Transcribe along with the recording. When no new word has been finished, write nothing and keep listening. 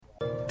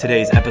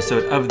Today's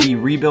episode of The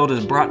Rebuild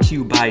is brought to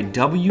you by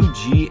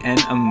WGN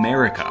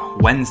America.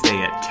 Wednesday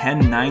at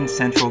 10/9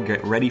 Central,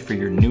 get ready for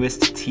your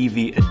newest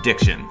TV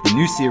addiction. The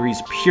new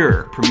series,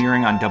 Pure,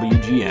 premiering on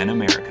WGN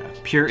America.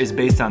 Pure is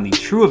based on the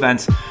true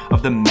events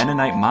of the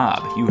Mennonite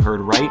mob. You heard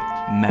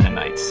right,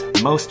 Mennonites.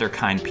 Most are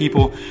kind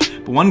people,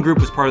 but one group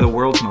was part of the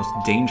world's most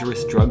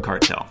dangerous drug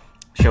cartel.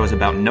 The show is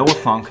about Noah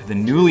Funk, the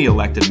newly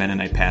elected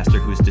Mennonite pastor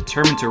who is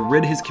determined to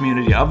rid his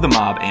community of the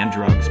mob and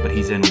drugs, but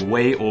he's in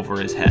way over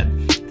his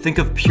head. Think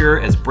of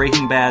Pure as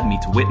Breaking Bad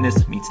meets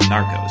Witness meets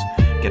Narcos.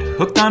 Get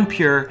hooked on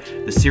Pure.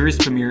 The series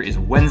premiere is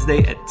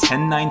Wednesday at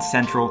 10/9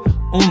 Central,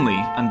 only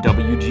on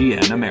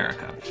WGN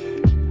America.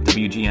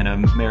 WGN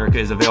America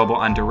is available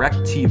on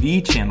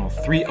DirecTV Channel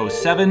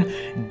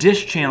 307,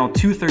 Dish Channel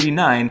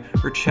 239,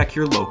 or check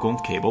your local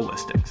cable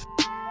listings.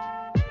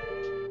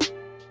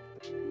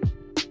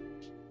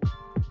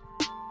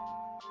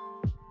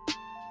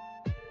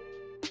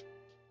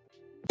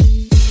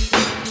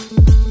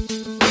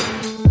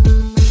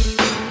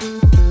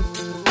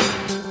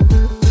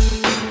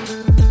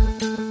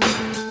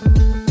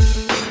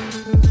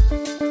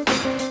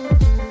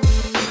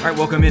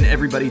 Welcome in,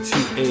 everybody, to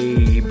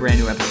a brand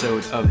new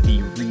episode of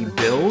The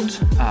Rebuild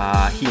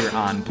here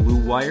on Blue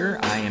Wire.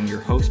 I am your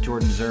host,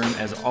 Jordan Zerm.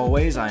 As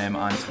always, I am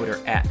on Twitter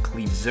at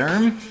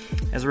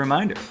CleveZerm. As a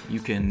reminder, you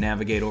can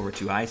navigate over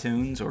to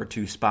iTunes or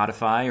to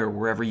Spotify or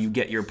wherever you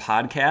get your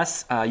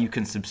podcasts. You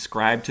can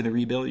subscribe to The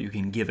Rebuild. You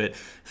can give it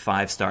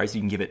 5 stars.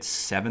 You can give it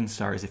 7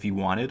 stars if you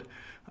wanted.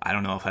 I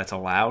don't know if that's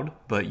allowed,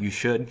 but you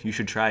should. You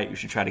should try it. You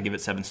should try to give it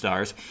 7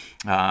 stars.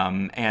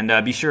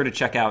 And be sure to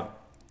check out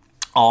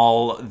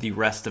all the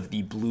rest of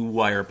the Blue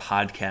Wire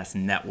podcast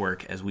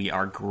network as we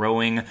are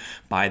growing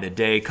by the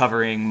day,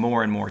 covering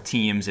more and more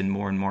teams in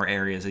more and more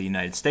areas of the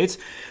United States.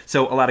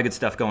 So a lot of good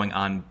stuff going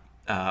on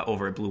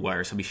over at Blue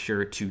Wire, so be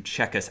sure to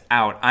check us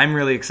out. I'm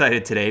really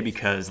excited today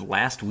because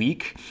last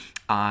week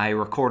I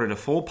recorded a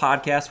full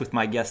podcast with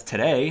my guest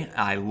today.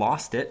 I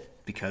lost it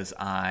because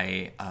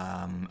I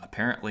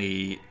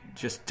apparently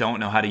just don't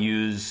know how to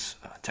use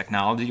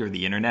technology or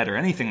the internet or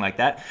anything like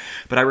that.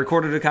 But I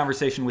recorded a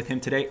conversation with him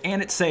today,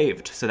 and it's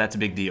saved. So that's a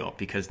big deal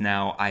because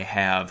now I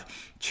have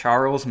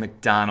Charles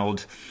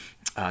McDonald,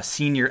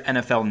 senior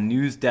NFL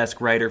news desk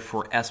writer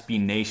for SB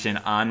Nation,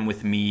 on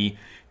with me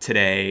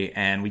today,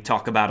 and we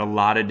talk about a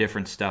lot of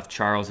different stuff.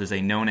 Charles is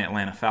a known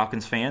Atlanta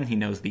Falcons fan. He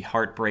knows the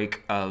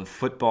heartbreak of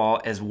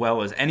football as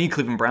well as any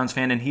Cleveland Browns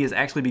fan, and he has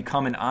actually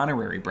become an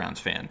honorary Browns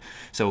fan.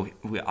 So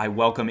I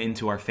welcome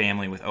into our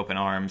family with open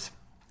arms.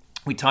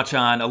 We touch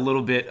on a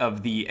little bit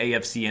of the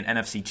AFC and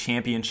NFC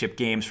championship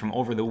games from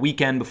over the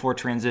weekend before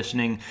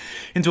transitioning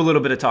into a little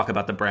bit of talk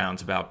about the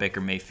Browns, about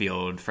Baker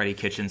Mayfield, Freddie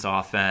Kitchens'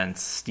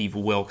 offense, Steve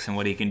Wilks, and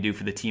what he can do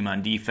for the team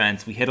on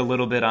defense. We hit a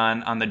little bit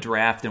on the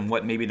draft and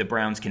what maybe the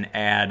Browns can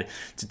add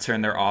to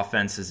turn their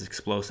offense as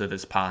explosive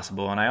as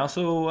possible. And I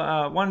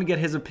also wanted to get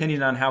his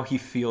opinion on how he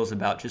feels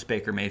about just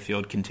Baker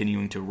Mayfield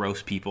continuing to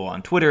roast people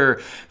on Twitter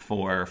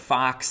for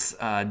Fox,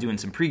 doing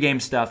some pregame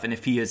stuff. And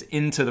if he is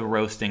into the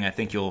roasting, I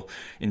think you'll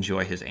enjoy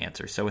his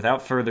answer. So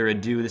without further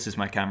ado, this is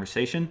my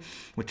conversation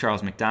with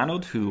Charles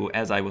McDonald, who,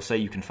 as I will say,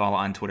 you can follow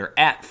on Twitter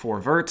at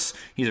 4verts.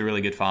 He's a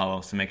really good follow,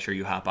 so make sure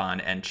you hop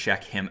on and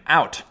check him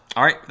out.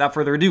 All right, without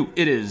further ado,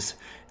 it is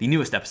the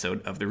newest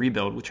episode of The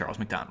Rebuild with Charles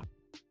McDonald.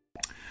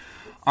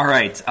 All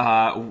right,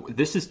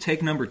 this is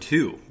take number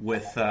 2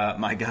 with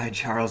my guy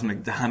Charles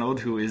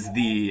McDonald, who is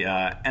the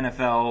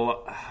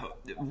NFL.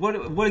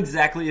 What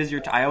exactly is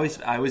your? I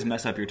always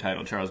mess up your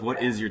title, Charles.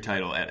 What is your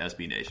title at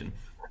SB Nation?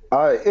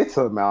 It's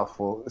a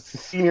mouthful. It's a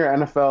senior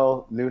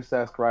NFL news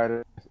desk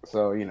writer,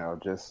 so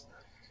just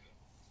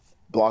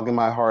blogging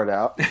my heart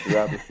out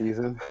throughout the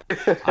season.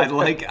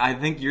 I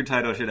think your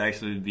title should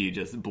actually be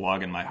just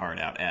blogging my heart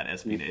out at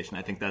SB Nation.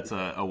 I think that's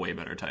a way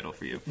better title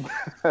for you.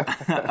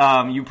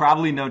 You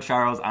probably know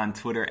Charles on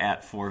Twitter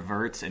at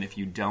 4verts, and if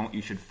you don't,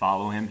 you should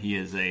follow him. He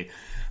is a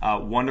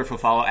wonderful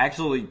follow.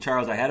 Actually,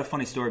 Charles, I had a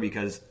funny story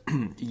because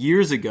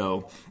years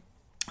ago,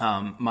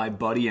 my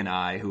buddy and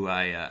I,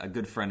 a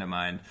good friend of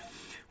mine,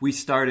 we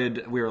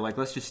were like,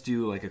 let's just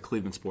do like a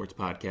Cleveland sports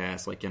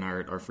podcast, like in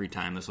our free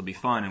time. This will be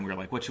fun. And we were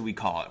like, what should we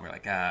call it? And we're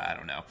like, I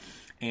don't know.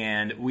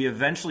 And we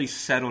eventually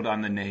settled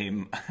on the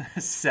name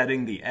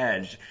Setting the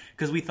Edge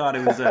because we thought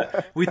it was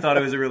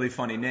a really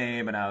funny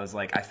name. And I was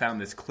like, I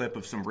found this clip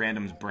of some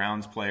random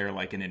Browns player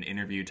like in an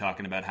interview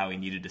talking about how he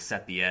needed to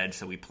set the edge.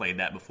 So we played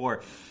that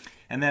before.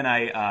 And then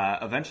I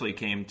eventually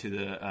came to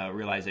the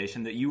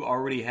realization that you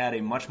already had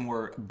a much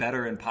more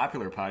better and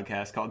popular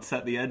podcast called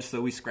Set the Edge, so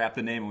we scrapped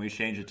the name and we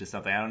changed it to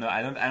something. I don't know.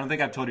 I don't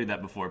think I've told you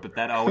that before, but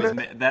that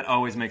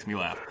always makes me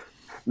laugh.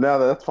 No,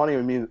 that's funny.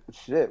 I mean,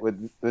 shit,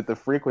 with the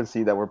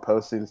frequency that we're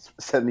posting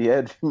Set the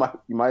Edge,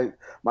 you might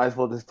as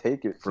well just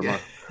take it from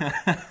us.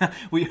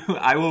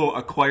 I will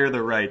acquire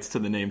the rights to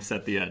the name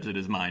Set the Edge. It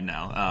is mine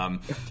now.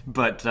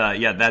 But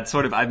that's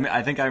sort of.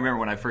 I think I remember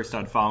when I first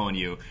started following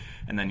you.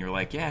 And then you're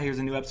like, yeah, here's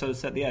a new episode of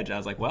Set the Edge. I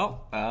was like,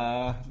 well,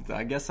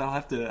 I guess I'll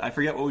have to – I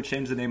forget what we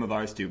changed the name of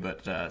ours to,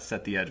 but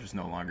Set the Edge was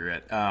no longer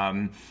it.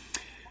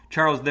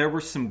 Charles, there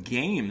were some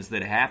games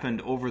that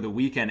happened over the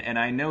weekend, and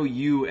I know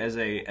you, as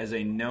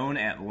a known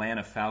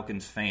Atlanta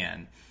Falcons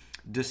fan,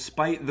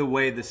 despite the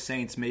way the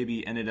Saints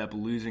maybe ended up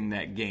losing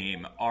that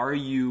game, are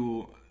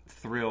you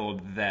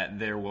thrilled that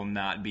there will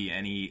not be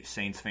any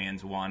Saints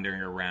fans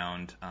wandering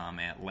around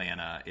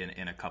Atlanta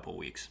in a couple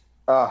weeks?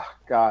 Oh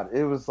God,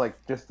 it was like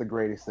just the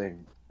greatest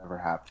thing ever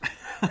happened,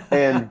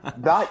 and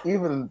not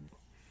even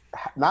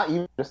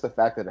just the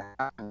fact that it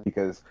happened,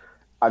 because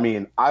I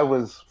mean I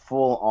was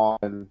full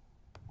on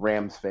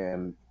Rams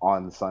fan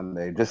on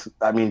Sunday. Just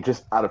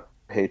out of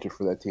hatred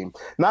for that team.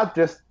 Not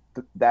just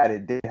that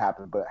it did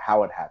happen, but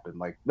how it happened.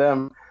 Like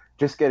them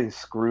just getting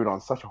screwed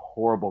on such a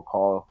horrible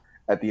call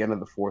at the end of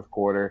the fourth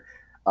quarter.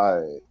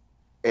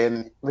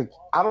 And like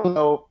I don't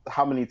know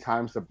how many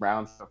times the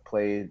Browns have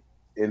played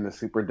in the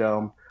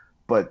Superdome,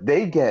 but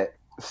they get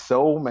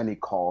so many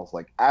calls.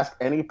 Like ask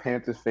any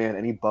Panthers fan,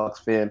 any Bucks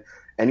fan,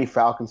 any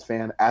Falcons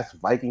fan, ask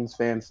Vikings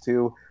fans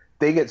too.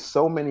 They get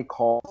so many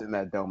calls in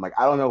that dome. Like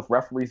I don't know if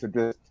referees are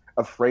just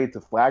afraid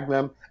to flag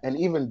them. And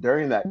even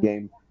during that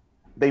game,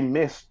 they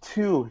missed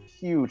 2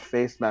 huge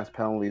face mask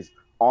penalties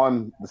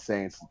on the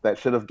Saints that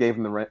should have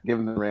given the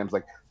Rams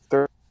like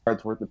 30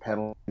 yards worth of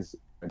penalties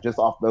just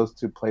off those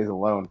 2 plays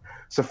alone.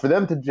 So for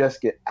them to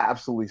just get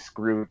absolutely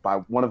screwed by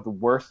one of the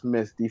worst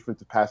missed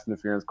defensive pass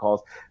interference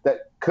calls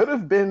that could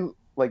have been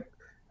like,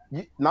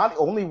 not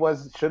only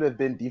should have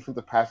been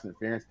defensive pass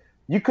interference,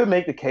 you could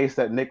make the case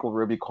that Nickel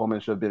Ruby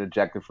Coleman should have been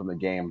ejected from the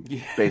game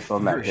based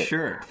on that hit.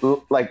 Sure.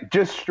 Like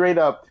just straight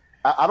up,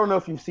 I don't know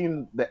if you've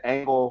seen the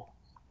angle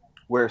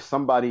where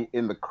somebody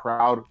in the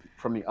crowd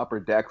from the upper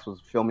decks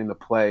was filming the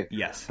play.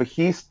 Yes. But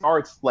he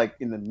starts like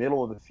in the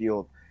middle of the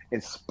field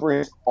and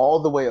sprints all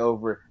the way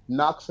over,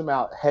 knocks him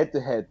out head to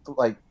head,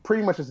 like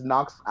pretty much just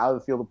knocks him out of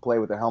the field of play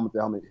with a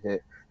helmet-to-helmet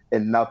hit,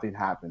 and nothing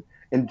happened.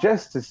 And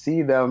just to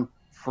see them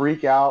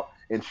freak out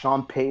and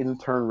Sean Payton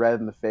turn red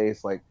in the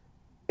face, like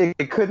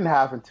it couldn't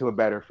happen to a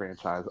better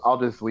franchise. I'll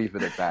just leave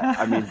it at that.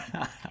 I mean,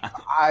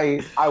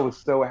 I was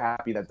so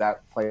happy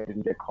that play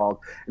didn't get called.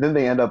 And then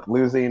they end up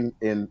losing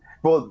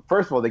well,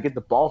 first of all, they get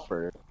the ball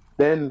first.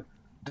 Then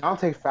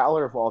Dante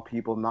Fowler, of all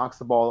people, knocks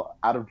the ball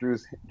out of Drew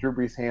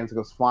Brees' hands,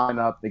 goes flying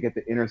up. They get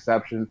the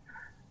interception,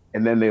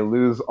 and then they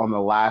lose on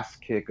the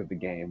last kick of the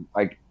game.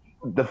 Like,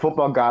 the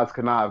football gods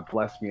could not have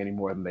blessed me any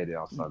more than they did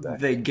on Sunday.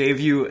 They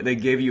gave you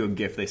a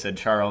gift. They said,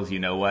 Charles, you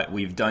know what?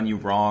 We've done you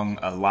wrong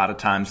a lot of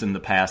times in the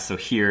past, so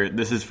here,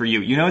 this is for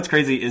you. You know what's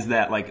crazy is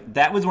that, like,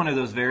 that was one of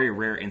those very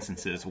rare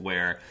instances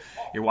where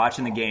you're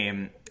watching the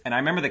game, and I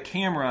remember the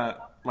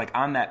camera, like,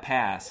 on that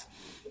pass,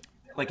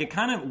 like, it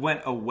kind of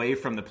went away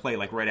from the play,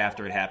 like, right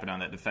after it happened on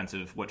that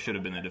what should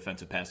have been the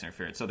defensive pass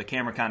interference. So the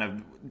camera kind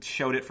of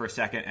showed it for a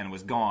second and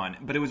was gone.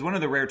 But it was one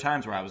of the rare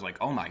times where I was like,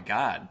 oh, my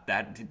God,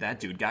 that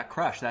dude got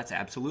crushed. That's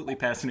absolutely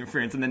pass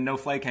interference. And then no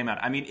flag came out.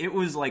 I mean, it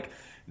was, like,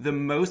 the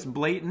most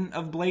blatant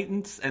of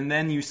blatants. And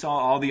then you saw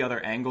all the other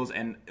angles.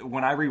 And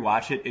when I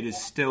rewatch it, it is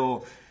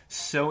still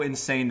so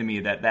insane to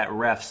me that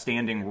ref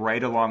standing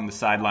right along the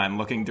sideline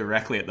looking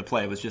directly at the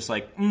play was just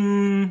like,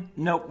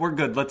 nope, we're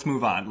good, let's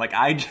move on. Like,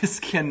 I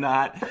just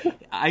cannot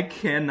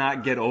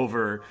get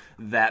over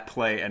that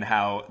play and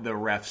how the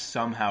ref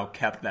somehow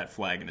kept that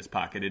flag in his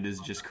pocket. It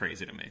is just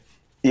crazy to me.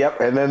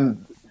 Yep, and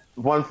then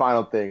one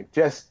final thing,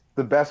 just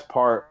the best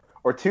part,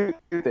 or two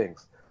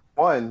things.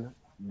 One,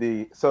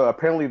 so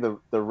apparently the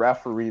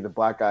referee, the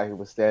black guy who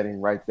was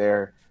standing right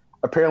there,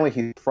 apparently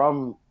he's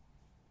from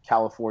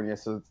California,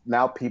 so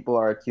now people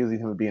are accusing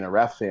him of being a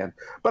ref fan.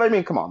 But I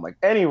mean, come on, like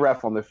any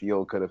ref on the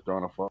field could have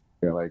thrown a flag.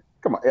 Like,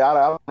 come on, I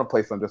don't want to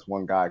place on just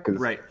one guy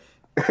right.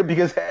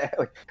 because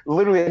like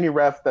literally any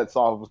ref that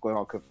saw what was going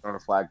on could have thrown a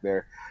flag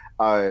there.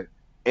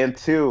 And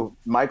 2,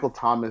 Michael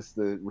Thomas,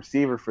 the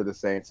receiver for the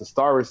Saints, a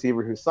star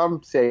receiver who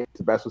some say is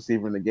the best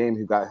receiver in the game,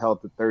 who got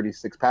held to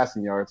 36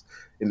 passing yards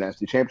in the NFC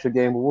Championship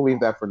game. But we'll leave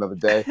that for another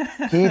day.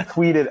 He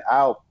tweeted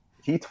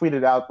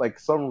out like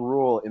some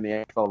rule in the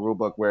NFL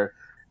rulebook where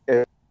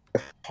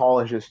if call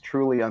is just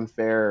truly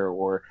unfair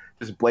or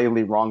just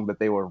blatantly wrong that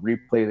they will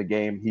replay the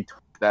game, he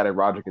tweeted that at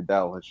Roger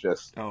Goodell. It's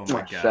just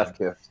chef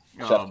kiss.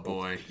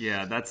 Boy,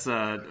 yeah, that's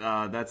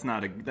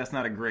not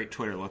a great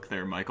Twitter look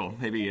there, Michael.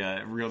 Maybe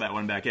reel that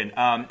one back in.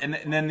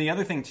 And then the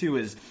other thing too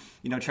is,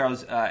 you know,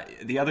 Charles,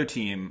 the other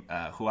team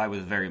who I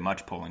was very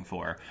much pulling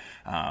for,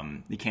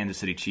 the Kansas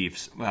City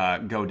Chiefs,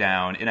 go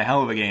down in a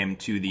hell of a game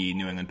to the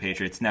New England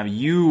Patriots. Now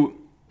you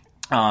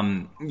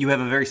have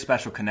a very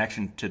special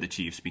connection to the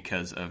Chiefs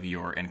because of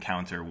your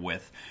encounter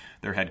with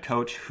their head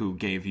coach, who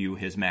gave you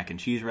his mac and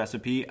cheese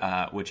recipe,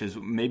 which is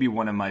maybe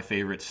one of my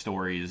favorite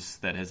stories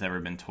that has ever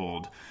been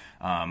told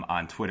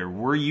on Twitter.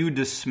 Were you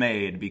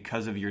dismayed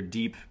because of your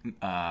deep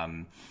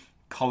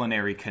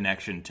culinary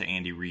connection to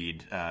Andy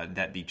Reid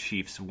that the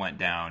Chiefs went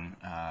down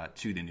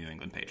to the New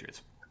England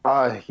Patriots?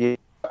 Yeah.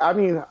 I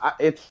mean,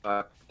 it's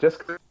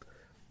just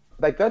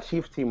like that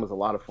Chiefs team was a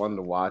lot of fun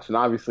to watch, and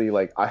obviously,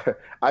 like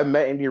I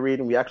met Andy Reid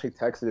and we actually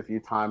texted a few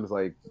times,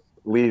 like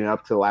leading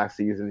up to last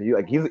season.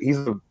 He's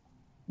a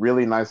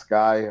really nice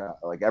guy.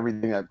 Like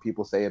everything that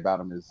people say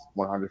about him is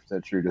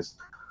 100% true. Just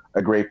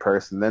a great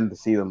person. Then to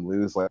see them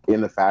lose like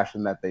in the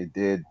fashion that they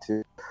did,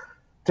 to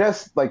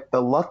just like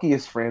the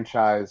luckiest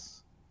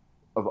franchise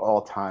of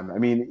all time. I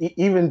mean,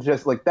 even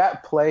just like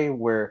that play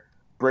where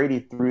Brady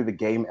threw the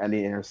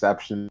game-ending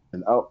interception,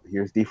 and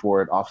here's D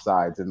Ford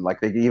offsides, and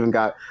like they even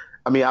got.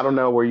 I mean, I don't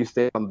know where you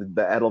stand on the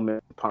Edelman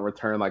punt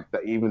return. Like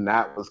even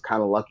that was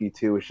kind of lucky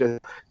too. It's just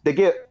they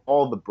get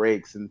all the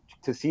breaks, and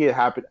to see it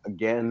happen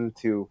again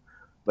to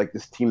like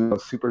this team that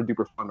was super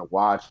duper fun to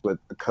watch with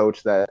a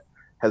coach that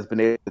has been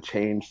able to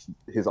change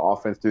his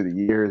offense through the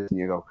years. And,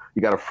 you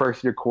got a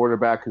first-year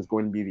quarterback who's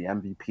going to be the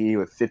MVP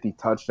with 50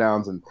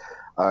 touchdowns, and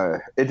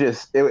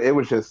it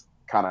was just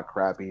kind of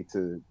crappy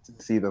to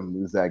see them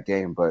lose that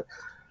game. But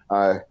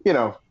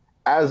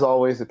as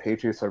always, the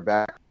Patriots are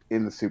back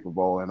in the Super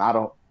Bowl, and I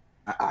don't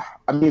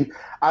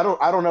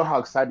know how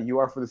excited you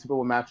are for the Super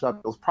Bowl matchup.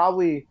 It was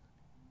probably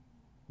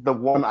the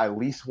one I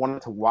least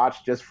wanted to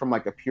watch just from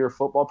like a pure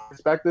football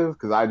perspective,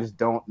 because I just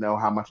don't know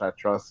how much I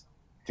trust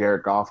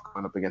Jared Goff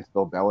going up against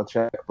Bill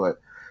Belichick. But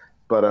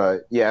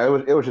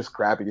it was just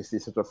crappy to see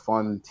such a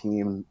fun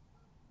team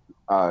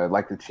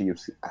like the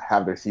Chiefs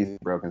have their season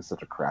broken in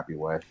such a crappy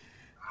way.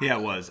 Yeah,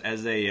 it was.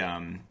 As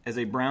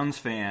a Browns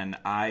fan,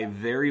 I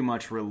very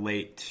much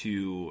relate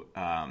to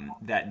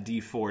that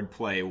Dee Ford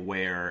play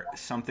where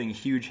something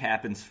huge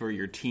happens for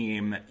your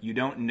team. You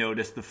don't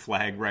notice the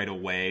flag right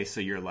away, so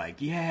you're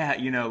like, yeah,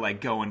 like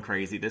going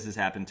crazy. This has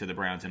happened to the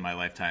Browns in my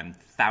lifetime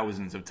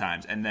thousands of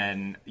times. And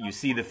then you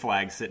see the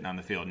flag sitting on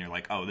the field, and you're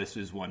like, oh, this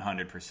is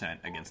 100%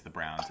 against the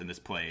Browns, and this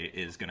play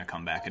is going to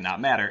come back and not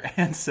matter.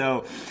 And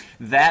so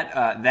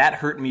that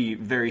hurt me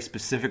very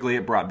specifically.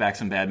 It brought back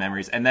some bad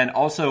memories. And then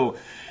also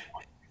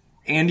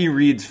Andy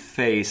Reid's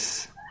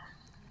face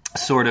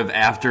sort of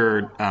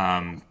after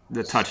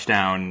the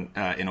touchdown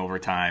in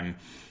overtime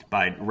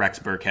by Rex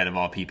Burkhead of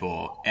all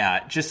people,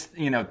 just,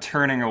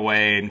 turning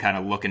away and kind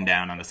of looking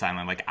down on the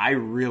sideline. Like, I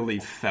really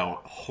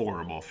felt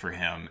horrible for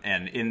him.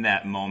 And in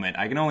that moment,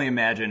 I can only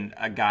imagine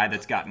a guy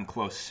that's gotten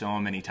close so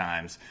many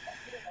times,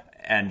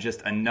 and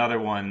just another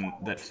one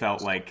that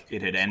felt like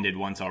it had ended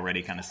once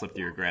already kind of slipped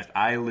through your grasp.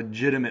 I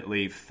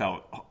legitimately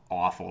felt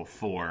awful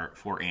for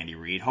Andy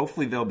Reid.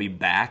 Hopefully they'll be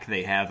back.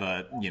 They have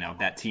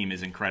that team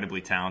is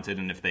incredibly talented,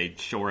 and if they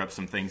shore up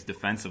some things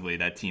defensively,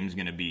 that team's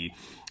going to be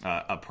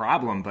a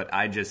problem. But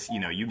I just,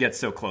 you get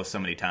so close so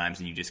many times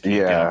and you just can't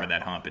get over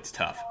that hump. It's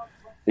tough.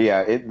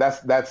 Yeah,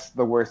 that's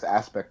the worst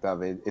aspect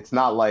of it. It's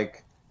not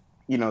like,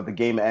 the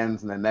game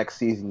ends and the next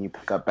season you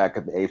pick up back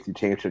at the AFC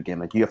Championship game.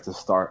 Like, you have to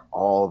start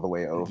all the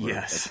way over.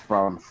 Yes. Like,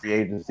 from free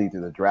agency to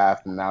the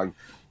draft, and now you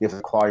have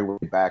to claw your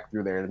way back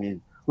through there.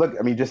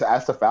 Just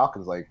ask the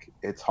Falcons. Like,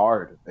 it's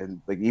hard.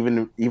 And like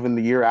even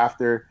the year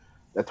after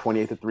that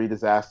 28-3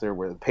 disaster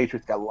where the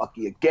Patriots got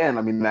lucky again,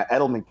 that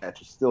Edelman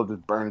catch is still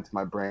just burned into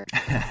my brain.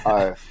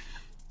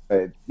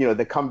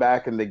 They come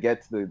back and they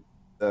get to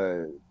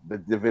the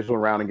divisional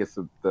round against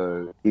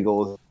the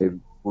Eagles. They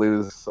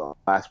lose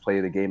last play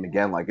of the game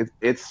again. Like,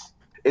 it's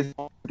to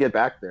get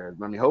back there.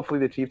 Hopefully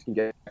the Chiefs can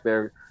get back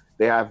there.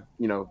 They have,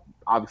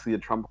 obviously a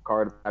trump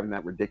card of having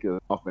that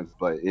ridiculous offense,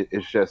 but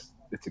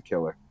it's a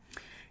killer.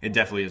 It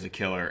definitely is a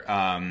killer.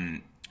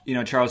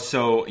 Charles,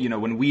 so,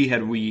 when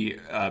we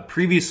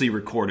previously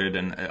recorded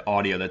an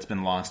audio that's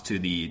been lost to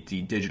the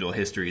digital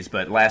histories,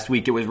 but last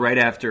week it was right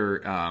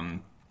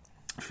after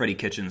Freddie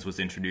Kitchens was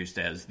introduced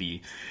as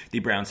the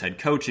Browns head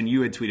coach, and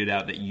you had tweeted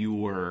out that you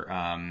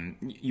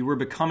were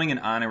becoming an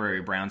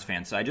honorary Browns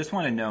fan. So I just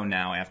want to know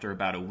now, after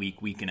about a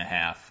week and a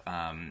half,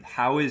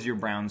 how is your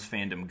Browns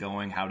fandom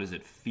going? How does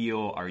it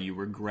feel? Are you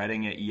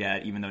regretting it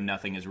yet, even though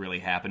nothing has really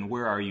happened?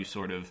 Where are you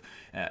sort of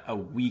a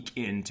week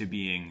into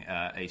being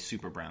a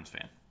super Browns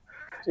fan?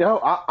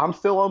 I'm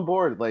still on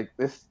board. Like,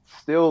 this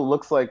still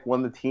looks like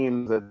one of the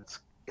teams that's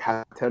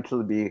has potential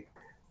to be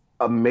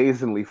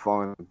amazingly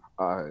fun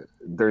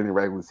during the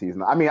regular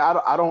season.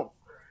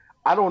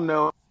 I don't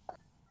know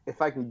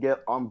if I can get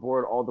on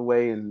board all the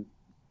way and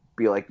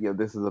be like,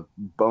 this is a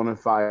bona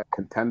fide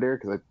contender,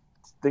 because I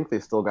think they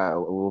still got a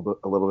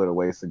little bit of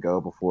ways to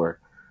go before,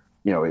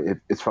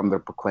 it's from the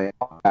proclaim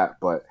that.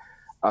 But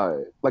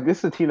this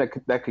is a team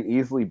that could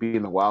easily be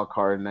in the wild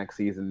card next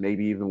season,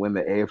 maybe even win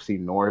the AFC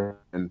North,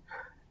 and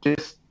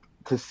just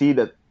to see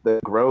that the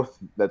growth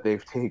that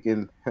they've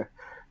taken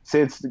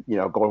since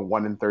going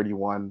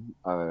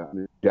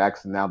 1-31,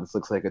 Jackson, now this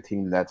looks like a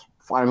team that's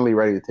finally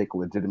ready to take a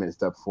legitimate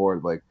step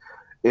forward. Like,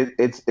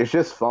 it's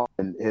just fun.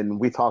 And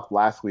we talked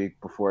last week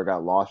before it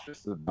got lost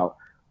just about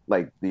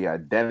like the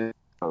identity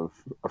of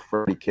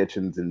Freddie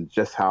Kitchens, and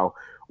just how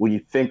when you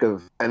think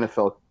of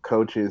NFL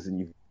coaches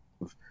and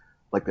you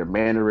like their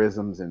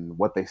mannerisms and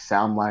what they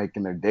sound like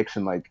and their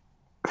diction, like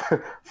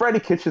Freddie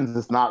Kitchens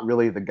is not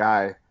really the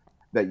guy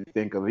that you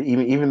think of.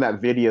 Even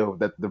that video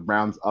that the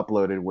Browns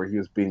uploaded where he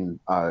was being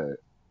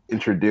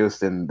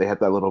introduced, and they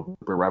had that little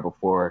blooper right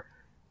before,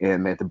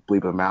 and they had to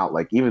bleep him out.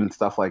 Like, even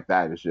stuff like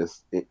that is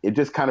just it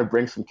just kind of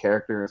brings some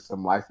character and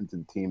some life into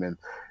the team. And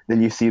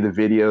then you see the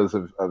videos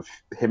of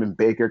him and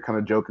Baker kind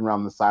of joking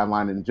around the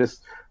sideline, and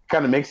just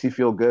kind of makes you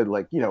feel good.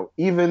 Like,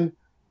 even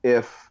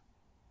if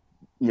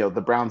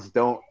the Browns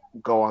don't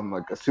go on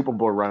like a Super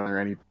Bowl run or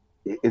anything,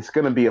 it's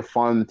going to be a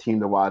fun team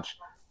to watch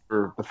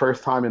for the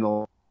first time in a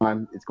long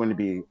time. It's going to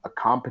be a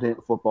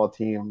competent football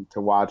team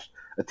to watch,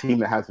 a team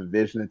that has a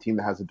vision, a team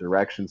that has a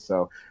direction.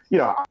 So,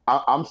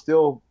 I'm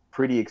still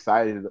pretty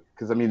excited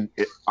because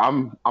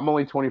I'm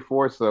only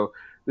 24, so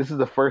this is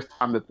the first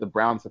time that the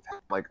Browns have had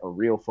like a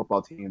real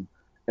football team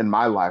in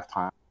my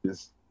lifetime.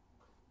 It's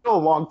still a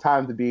long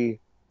time to be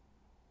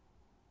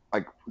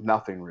like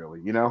nothing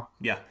really, you know?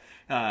 Yeah.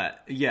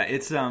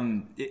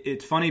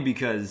 It's funny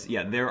because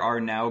there are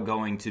now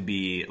going to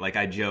be, like,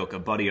 I joke, a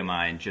buddy of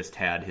mine just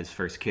had his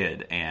first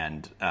kid,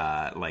 and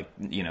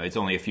it's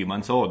only a few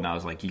months old, and I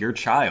was like, your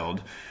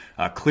child,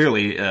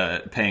 clearly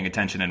paying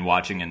attention and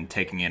watching and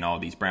taking in all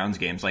these Browns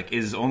games, like,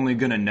 is only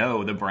gonna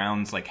know the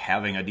Browns like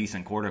having a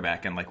decent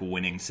quarterback and like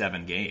winning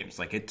 7 games.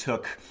 Like,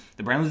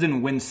 the Browns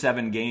didn't win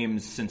 7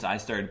 games since I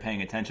started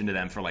paying attention to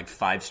them for like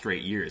 5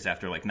 straight years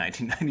after like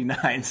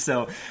 1999.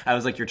 So I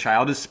was like, your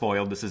child is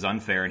spoiled. This is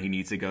unfair, and he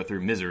needs to go through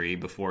misery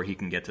before he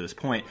can get to this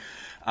point.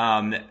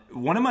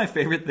 One of my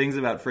favorite things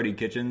about Freddie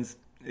Kitchens,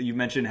 you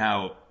mentioned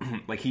how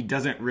like he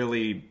doesn't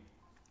really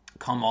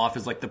come off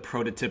as like the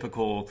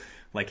prototypical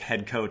like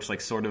head coach,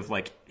 like sort of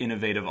like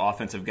innovative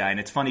offensive guy. And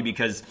it's funny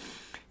because,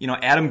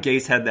 Adam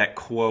Gase had that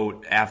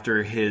quote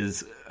after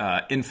his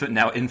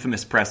now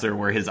infamous presser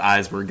where his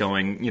eyes were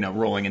going,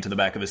 rolling into the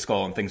back of his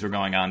skull and things were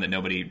going on that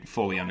nobody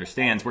fully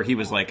understands, where he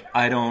was like,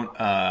 I don't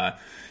have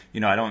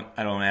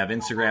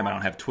Instagram, I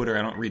don't have Twitter,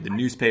 I don't read the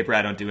newspaper,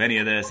 I don't do any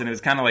of this. And it was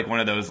kind of like one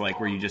of those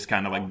like where you just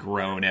kind of like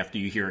groan after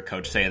you hear a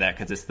coach say that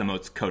because it's the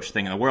most coach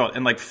thing in the world.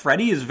 And like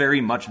Freddie is very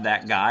much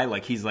that guy.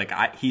 Like he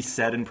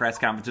said in press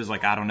conferences,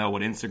 like, I don't know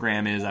what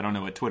Instagram is, I don't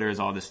know what Twitter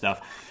is, all this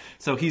stuff.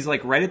 So he's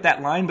like right at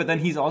that line, but then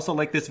he's also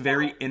like this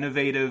very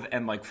innovative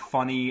and like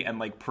funny and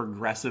like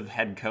progressive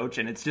head coach.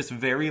 And it's just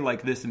very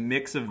like this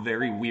mix of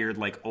very weird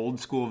like old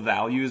school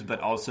values, but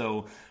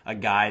also a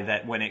guy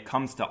that when it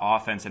comes to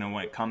offense and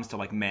when it comes to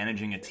like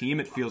managing a team,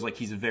 it feels like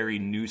he's very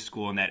new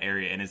school in that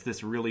area. And it's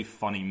this really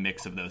funny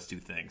mix of those two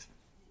things.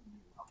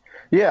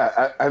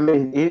 Yeah, I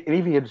mean,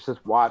 even you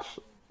just watch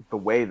the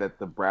way that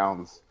the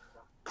Browns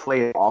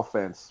play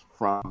offense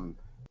from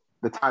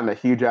the time that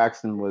Hugh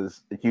Jackson,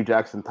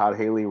 Todd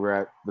Haley were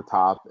at the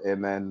top,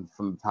 and then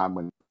from the time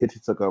when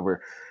Kitchens took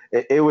over,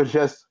 it was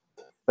just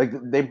like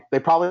they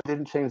probably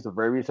didn't change the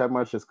verbiage that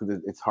much just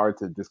because it's hard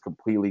to just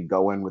completely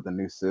go in with a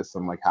new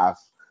system like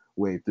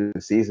halfway through the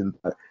season.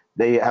 But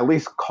they at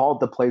least called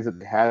the plays that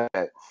they had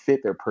that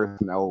fit their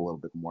personnel a little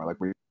bit more.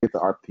 Like when you get the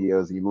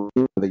RPOs,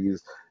 they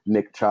use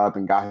Nick Chubb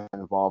and got him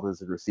involved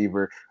as a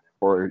receiver,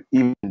 or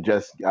even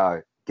just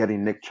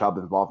getting Nick Chubb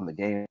involved in the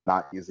game,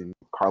 not using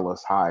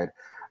Carlos Hyde.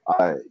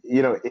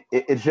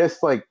 It's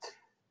just like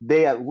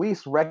they at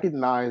least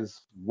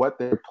recognize what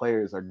their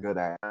players are good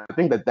at. I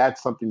think that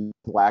that's something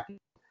lacking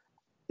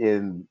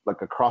in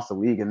like across the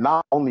league, and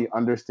not only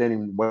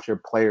understanding what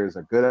your players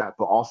are good at,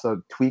 but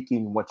also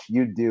tweaking what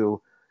you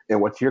do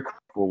and what you're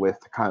comfortable with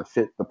to kind of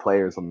fit the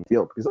players on the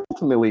field. Because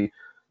ultimately,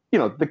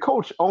 the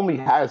coach only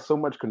has so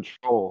much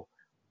control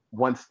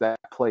once that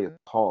play is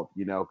called.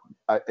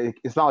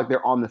 It's not like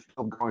they're on the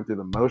field going through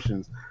the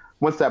motions.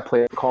 Once that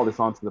play is called, it's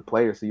onto the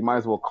player. So you might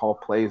as well call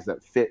plays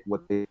that fit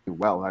what they do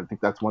well. And I think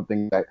that's one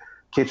thing that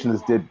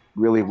Kitchens did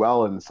really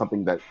well, and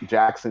something that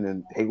Jackson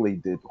and Haley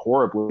did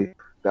horribly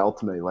that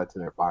ultimately led to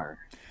their fire.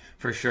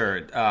 For sure.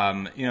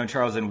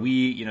 Charles, and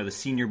the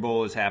Senior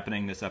Bowl is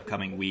happening this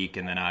upcoming week,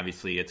 and then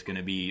obviously it's going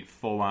to be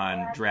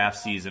full-on draft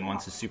season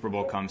once the Super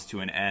Bowl comes to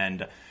an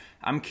end.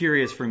 I'm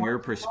curious from your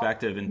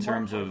perspective in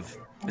terms of,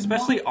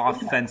 especially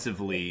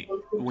offensively,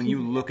 when you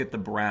look at the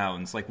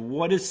Browns, like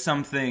what is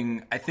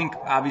something, I think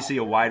obviously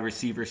a wide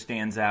receiver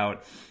stands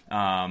out,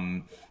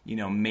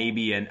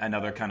 maybe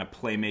another kind of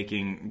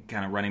playmaking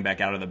kind of running back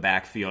out of the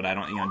backfield.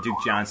 Duke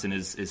Johnson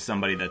is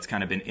somebody that's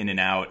kind of been in and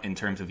out in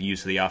terms of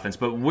use of the offense,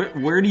 but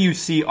where do you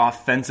see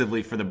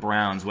offensively for the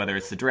Browns, whether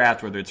it's the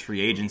draft, whether it's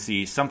free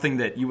agency, something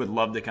that you would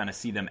love to kind of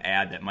see them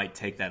add that might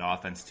take that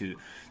offense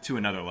to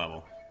another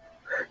level?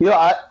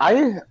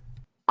 I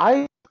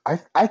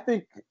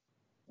think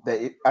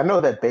that I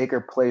know that Baker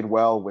played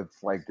well with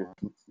like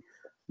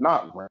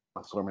not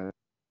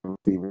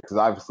receivers, because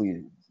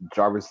obviously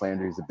Jarvis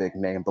Landry is a big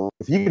name, but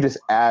if you could just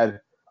add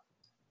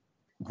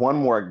one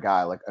more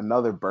guy, like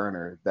another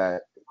burner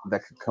that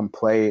could come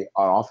play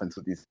on offense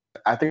with these,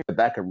 I think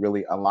that could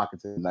really unlock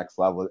it to the next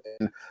level.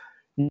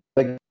 And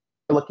like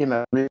looking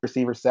at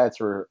receiver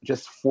sets or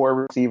just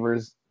 4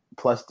 receivers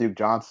plus Duke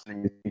Johnson,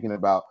 and you're thinking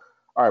about,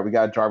 all right, we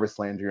got Jarvis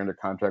Landry under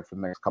contract for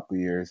the next couple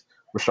of years.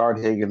 Rashard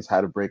Higgins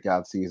had a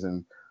breakout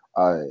season.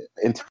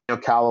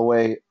 Antonio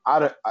Callaway, I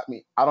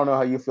don't know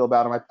how you feel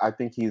about him. I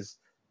think he's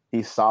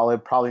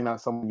solid. Probably not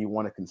someone you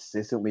want to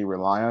consistently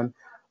rely on,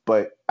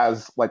 but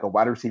as like a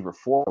wide receiver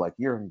 4, like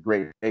you're in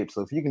great shape.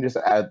 So if you can just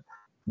add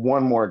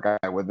one more guy,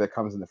 whether it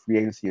comes in the free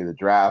agency or the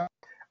draft,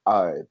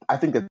 I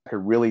think that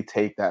could really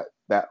take that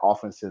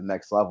offense to the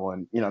next level.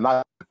 And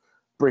not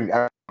bring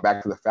everyone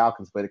back to the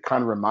Falcons, but it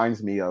kind of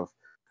reminds me of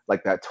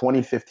like that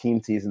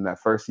 2015 season, that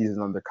first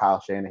season under Kyle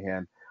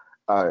Shanahan,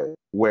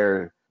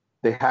 where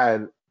they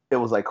had it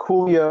was like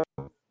Julio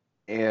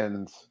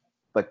and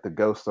like the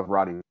ghost of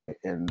Roddy,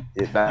 and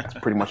that's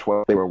pretty much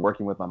what they were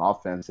working with on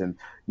offense. And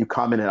you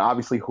come in, and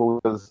obviously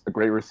Julio's a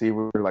great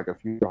receiver, like a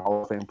future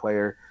Hall of Fame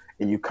player,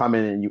 and you come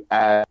in and you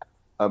add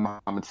a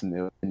Mohamed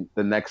Sanu, and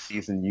the next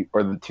season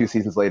or the 2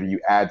 seasons later, you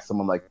add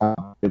someone like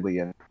Ridley.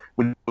 And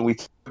when we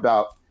talk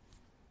about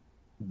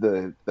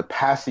the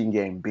passing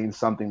game being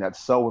something that's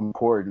so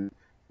important,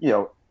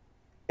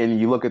 and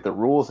you look at the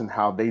rules and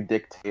how they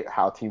dictate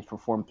how teams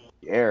perform through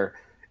the air,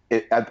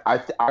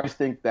 I just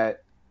think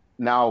that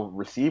now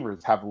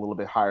receivers have a little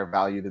bit higher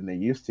value than they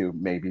used to,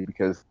 maybe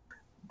because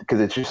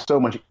it's just so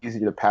much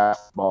easier to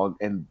pass the ball,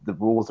 and the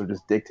rules are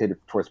just dictated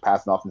towards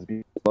passing offense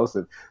being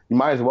explosive. You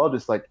might as well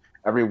just like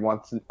every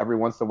once in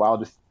a while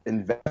just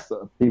invest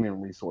a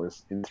premium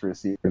resource into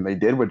receiver, and they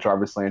did with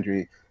Jarvis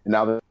Landry, and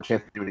now they have a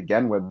chance to do it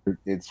again, whether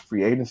it's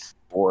free agency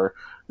or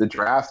the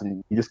drafts,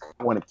 and you just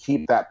want to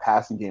keep that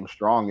passing game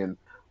strong. And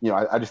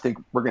I just think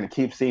we're going to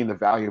keep seeing the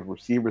value of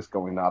receivers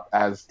going up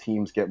as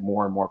teams get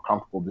more and more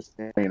comfortable just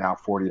playing out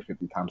 40 to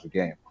 50 times a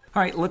game.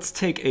 All right, let's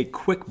take a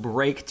quick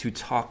break to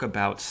talk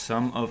about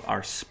some of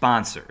our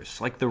sponsors.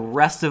 Like the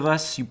rest of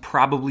us, you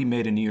probably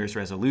made a New Year's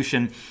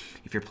resolution.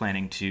 If you're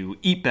planning to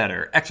eat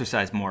better,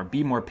 exercise more,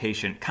 be more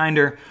patient,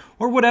 kinder,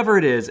 or whatever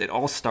it is, it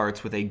all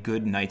starts with a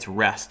good night's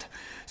rest.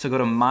 So go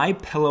to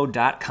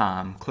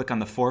mypillow.com, click on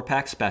the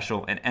 4-pack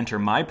special, and enter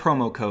my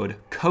promo code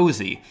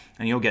COZY,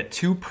 and you'll get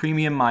 2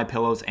 premium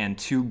MyPillows and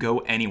 2 Go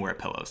Anywhere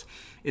pillows.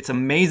 It's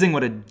amazing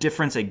what a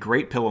difference a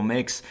great pillow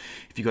makes.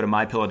 If you go to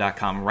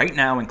mypillow.com right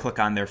now and click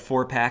on their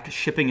 4-pack,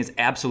 shipping is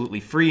absolutely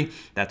free.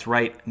 That's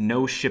right,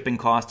 no shipping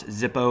cost,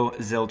 Zippo,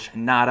 zilch,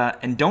 nada,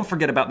 and don't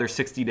forget about their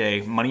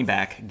 60-day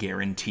money-back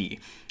guarantee.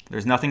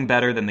 There's nothing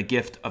better than the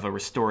gift of a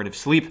restorative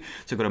sleep.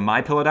 So go to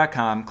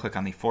mypillow.com, click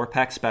on the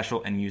 4-pack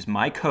special, and use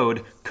my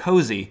code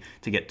COZY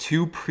to get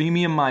 2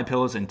 premium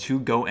MyPillows and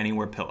 2 Go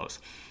Anywhere pillows.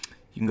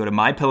 You can go to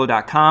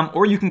mypillow.com,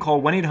 or you can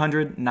call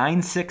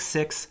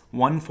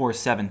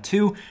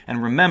 1-800-966-1472.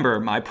 And remember,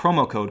 my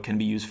promo code can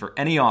be used for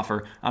any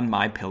offer on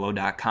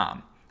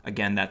mypillow.com.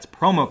 Again, that's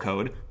promo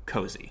code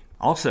COZY.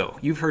 Also,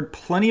 you've heard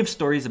plenty of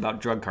stories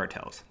about drug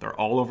cartels. They're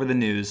all over the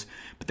news,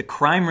 but the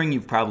crime ring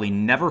you've probably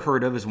never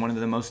heard of is one of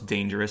the most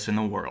dangerous in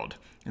the world.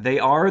 They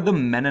are the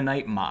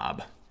Mennonite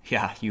mob.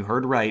 Yeah, you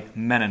heard right,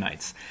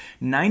 Mennonites.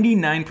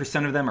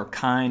 99% of them are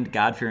kind,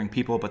 God-fearing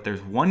people, but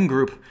there's one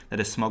group that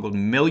has smuggled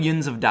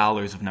millions of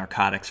dollars of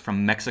narcotics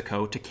from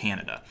Mexico to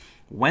Canada.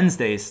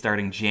 Wednesdays,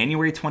 starting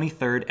January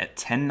 23rd at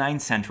 10/9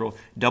 Central,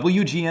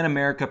 WGN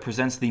America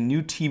presents the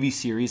new TV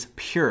series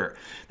Pure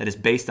that is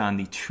based on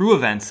the true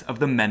events of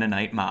the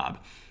Mennonite mob.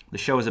 The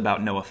show is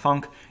about Noah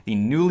Funk, the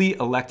newly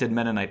elected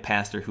Mennonite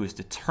pastor who is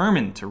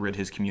determined to rid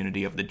his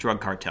community of the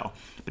drug cartel,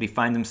 but he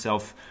finds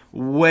himself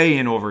way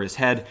in over his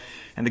head,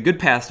 and the good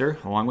pastor,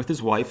 along with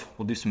his wife,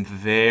 will do some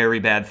very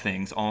bad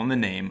things, all in the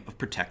name of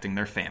protecting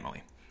their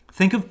family.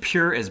 Think of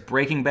Pure as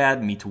Breaking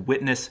Bad meets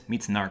Witness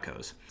meets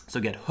Narcos. So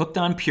get hooked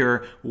on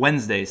Pure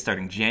Wednesdays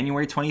starting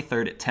January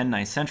 23rd at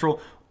 10/9 Central,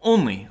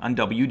 only on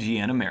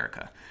WGN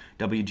America.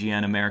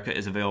 WGN America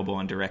is available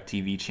on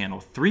DirecTV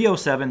Channel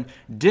 307,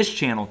 Dish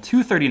Channel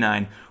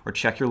 239, or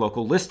check your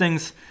local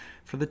listings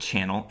for the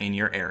channel in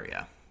your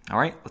area. All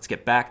right, let's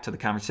get back to the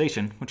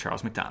conversation with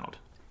Charles McDonald.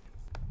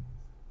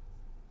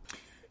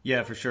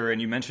 Yeah, for sure.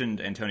 And you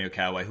mentioned Antonio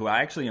Callaway, who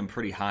I actually am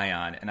pretty high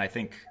on. And I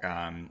think,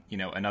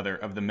 another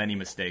of the many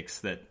mistakes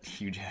that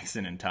Hugh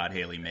Jackson and Todd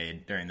Haley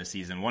made during the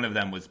season. One of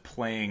them was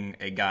playing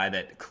a guy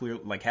that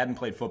hadn't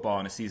played football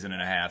in a season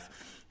and a half,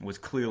 was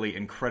clearly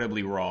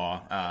incredibly raw,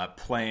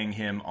 playing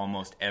him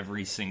almost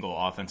every single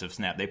offensive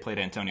snap. They played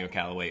Antonio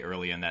Callaway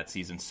early in that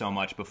season so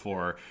much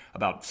before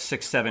about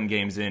 6-7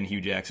 games in, Hugh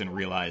Jackson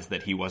realized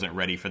that he wasn't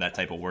ready for that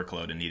type of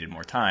workload and needed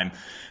more time.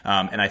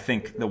 And I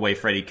think the way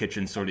Freddie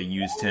Kitchens sort of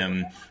used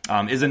him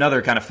is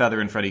another kind of feather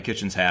in Freddie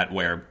Kitchens' hat,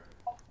 where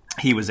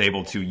he was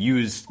able to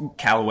use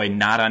Callaway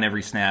not on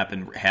every snap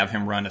and have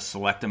him run a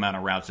select amount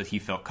of routes that he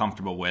felt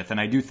comfortable with. And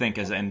I do think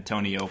as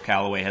Antonio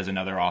Callaway has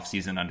another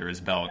offseason under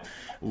his belt,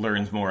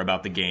 learns more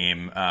about the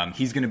game,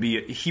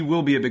 he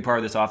will be a big part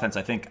of this offense.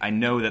 I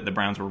know that the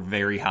Browns were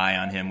very high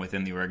on him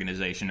within the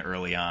organization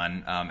early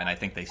on, and I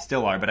think they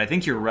still are. But I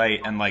think you're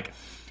right, and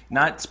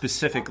not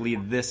specifically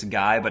this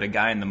guy, but a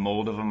guy in the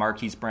mold of a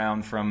Marquise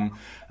Brown from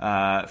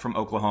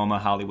Oklahoma,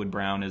 Hollywood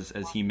Brown, as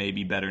he may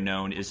be better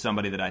known, is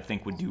somebody that I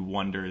think would do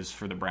wonders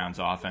for the Browns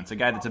offense. A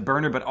guy that's a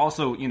burner, but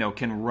also,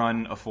 can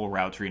run a full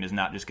route tree and is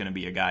not just going to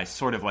be a guy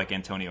sort of like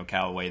Antonio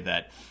Callaway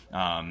that,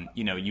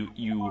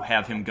 you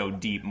have him go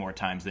deep more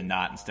times than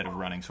not instead of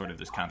running sort of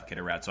this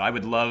complicated route. So I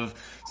would love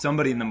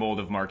somebody in the mold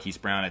of Marquise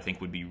Brown. I think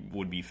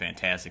would be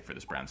fantastic for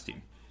this Browns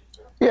team.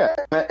 Yeah,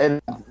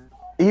 and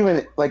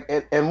even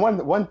and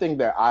one thing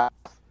that I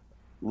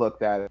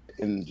looked at,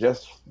 and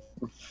just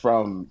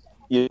from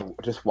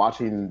just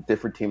watching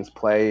different teams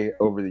play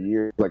over the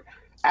years,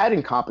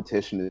 adding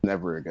competition is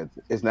never a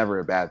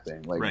bad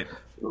thing. Right.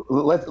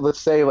 Let's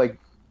say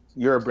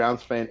you're a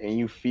Browns fan and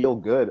you feel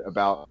good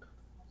about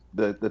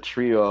the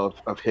trio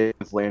of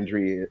Higgins,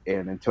 Landry,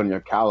 and Antonio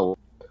Callaway.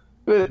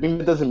 I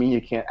mean, it doesn't mean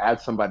you can't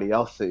add somebody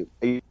else to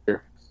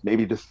either,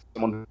 maybe just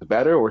someone who's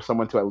better or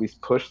someone to at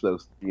least push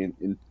those three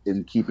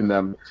in keeping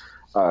them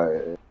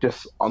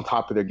just on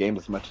top of their game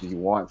as much as you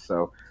want.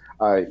 So,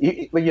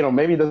 maybe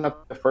it doesn't have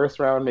the first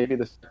round, maybe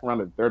the second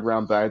round or third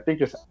round, but I think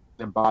just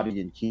embody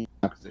and keep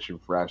that position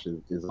fresh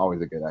is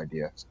always a good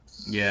idea.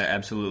 Yeah,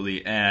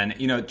 absolutely. And,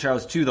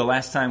 Charles, too, the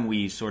last time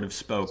we sort of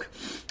spoke,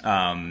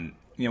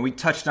 we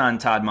touched on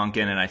Todd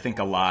Monken, and I think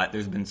a lot.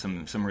 There's been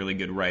some really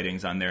good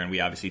writings on there, and we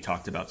obviously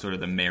talked about sort of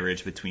the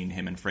marriage between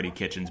him and Freddie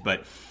Kitchens.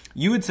 But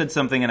you had said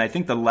something, and I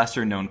think the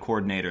lesser-known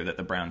coordinator that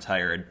the Browns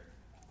hired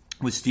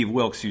was Steve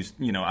Wilks, who's,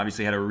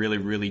 obviously had a really,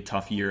 really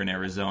tough year in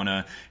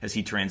Arizona as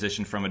he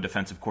transitioned from a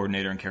defensive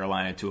coordinator in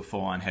Carolina to a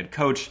full-on head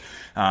coach.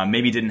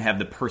 Maybe didn't have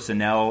the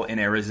personnel in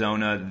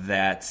Arizona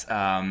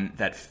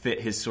that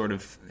fit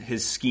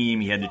his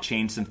scheme. He had to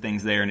change some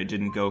things there, and it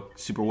didn't go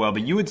super well.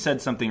 But you had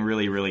said something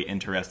really, really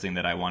interesting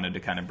that I wanted to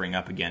kind of bring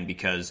up again,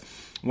 because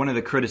one of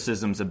the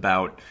criticisms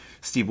about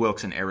Steve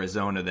Wilks in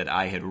Arizona that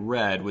I had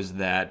read was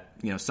that,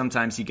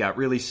 sometimes he got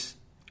really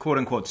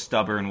quote-unquote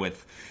stubborn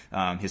with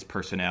his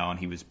personnel, and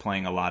he was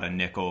playing a lot of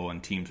nickel,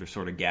 and teams were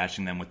sort of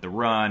gashing them with the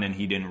run, and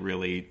he didn't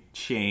really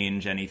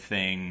change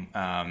anything,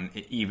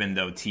 even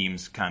though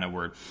teams kind of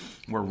were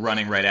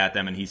running right at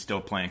them, and he's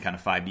still playing kind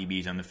of 5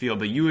 DBs on the field.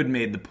 But you had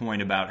made the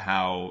point about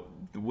how,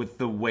 with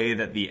the way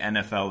that the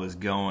NFL is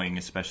going,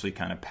 especially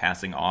kind of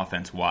passing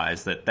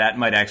offense-wise, that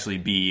might actually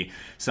be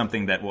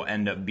something that will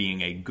end up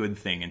being a good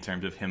thing in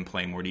terms of him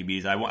playing more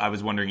DBs. I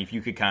was wondering if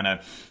you could kind of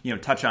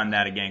touch on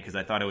that again, because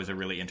I thought it was a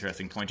really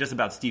interesting point just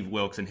about Steve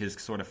Wilks and his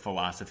sort of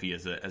philosophy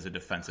as a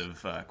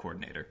defensive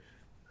coordinator.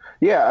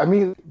 Yeah, I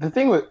mean, the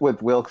thing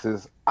with Wilks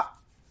is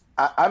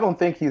I don't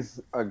think he's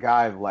a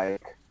guy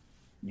like,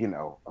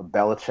 a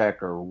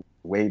Belichick or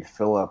Wade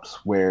Phillips,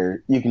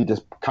 where you can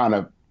just kind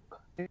of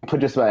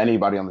put just about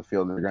anybody on the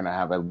field and they're going to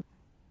have a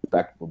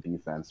respectable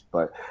defense.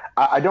 But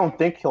I don't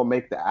think he'll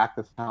make the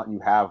active talent you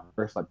have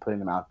first, like putting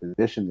them out of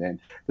position. And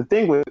the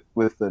thing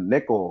with the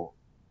nickel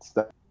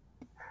stuff,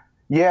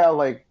 yeah,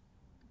 like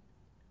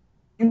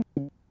you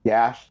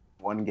gash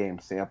 1-game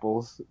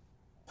samples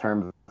in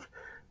terms of,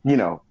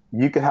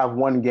 you could have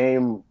one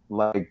game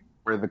like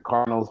where the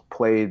Cardinals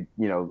played,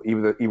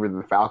 either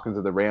the Falcons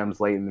or the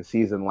Rams late in the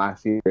season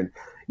last year. And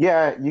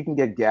yeah, you can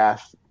get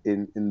gashed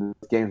in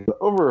those games, but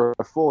over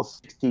a full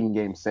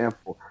 16-game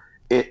sample,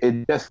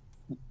 it just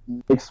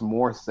makes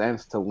more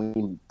sense to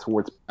lean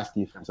towards pass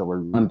defense over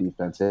run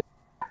defense.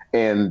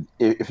 And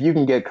if you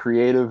can get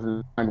creative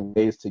and find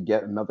ways to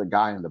get another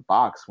guy in the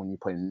box when you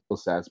play nickel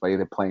sets by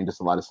either playing just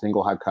a lot of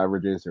single high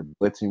coverages or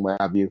blitzing, what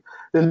have you,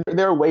 then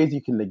there are ways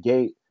you can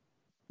negate,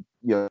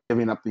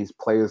 giving up these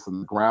plays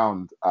on the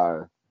ground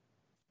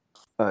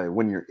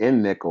when you're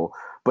in nickel.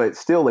 But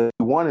still, if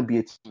you want to be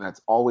a team that's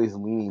always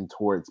leaning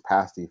towards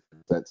pass defense,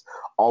 that's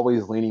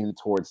always leaning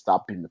towards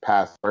stopping the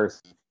pass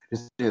first,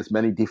 just as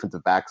many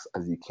defensive backs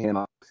as you can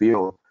on the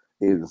field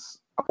is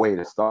a way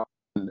to start.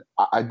 And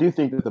I do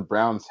think that the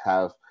Browns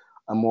have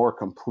a more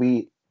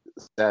complete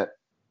set.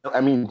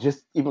 I mean,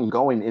 just even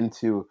going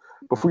into,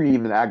 before you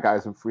even add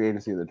guys in free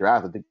agency of the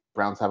draft, I think the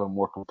Browns have a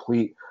more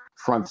complete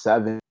front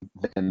seven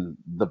than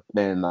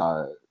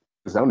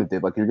Arizona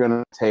did. Like, you're going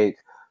to take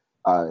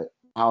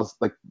Miles,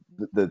 like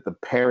the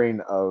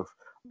pairing of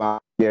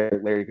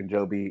Larry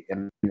Kunjobi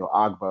and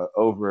Agba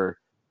over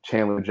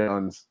Chandler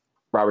Jones,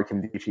 Robert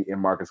Nkemdiche,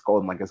 and Marcus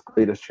Golden. Like, as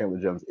great as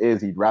Chandler Jones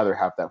is, he'd rather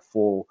have that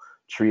full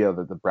trio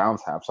that the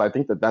Browns have. So I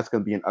think that's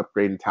going to be an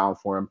upgrade in talent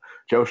for him.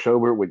 Joe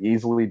Schobert would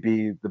easily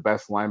be the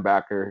best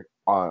linebacker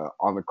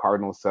on the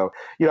Cardinals. So,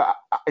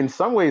 in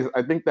some ways,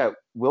 I think that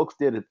Wilks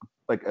did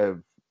like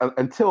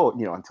until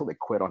they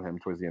quit on him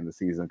towards the end of the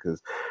season,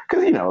 because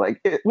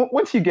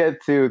once you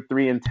get to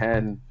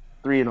 3-10,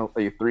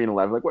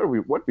 3-11, like what are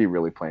we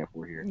really playing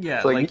for here?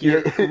 Yeah, like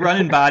you're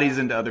running bodies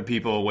into other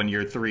people when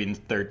you're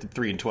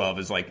 3-12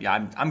 is like,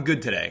 yeah, I'm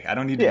good today. I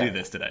don't need to do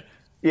this today.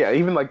 Yeah,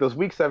 even like those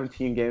Week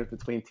 17 games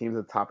between teams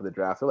at the top of the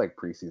draft, they're like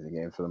preseason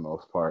games for the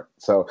most part.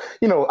 So,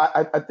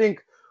 I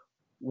think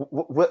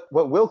what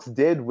Wilks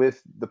did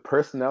with the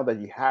personnel that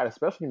he had,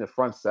 especially in the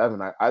front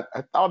seven, I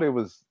thought it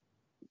was,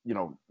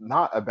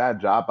 not a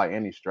bad job by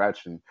any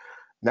stretch. And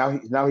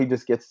now he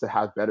just gets to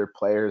have better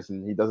players,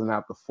 and he doesn't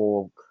have the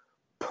full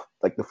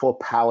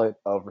palette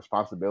of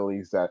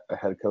responsibilities that a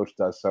head coach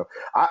does. So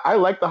I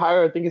like the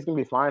hire. I think he's going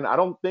to be fine. I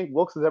don't think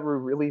Wilks has ever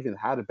really even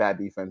had a bad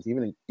defense.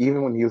 Even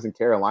when he was in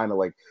Carolina,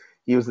 like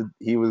he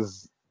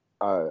was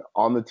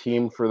on the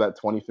team for that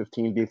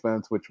 2015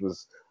 defense, which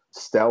was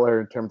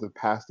stellar in terms of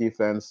pass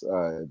defense.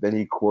 Then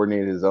he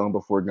coordinated his own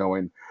before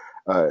going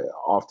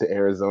off to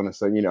Arizona.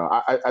 So,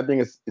 I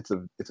think it's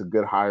a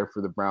good hire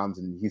for the Browns,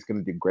 and he's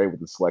going to do great with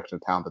the selection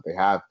of talent that they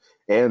have.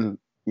 And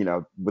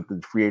with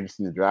the free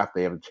agency in the draft,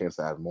 they have a chance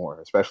to add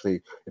more,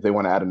 especially if they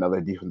want to add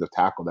another defensive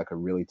tackle that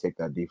could really take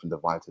that defensive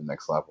line to the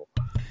next level.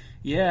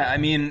 Yeah, I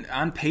mean,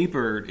 on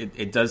paper,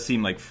 it does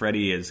seem like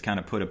Freddie has kind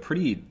of put a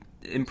pretty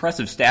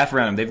impressive staff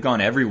around him. They've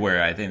gone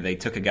everywhere. I think they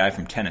took a guy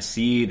from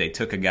Tennessee. They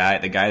took the guy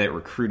that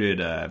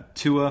recruited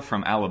Tua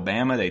from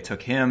Alabama. They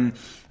took him.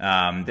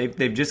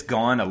 They've just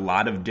gone a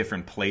lot of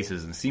different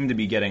places and seem to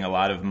be getting a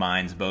lot of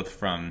minds, both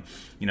from,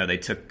 they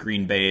took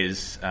Green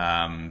Bay's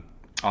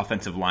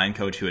offensive line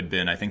coach, who had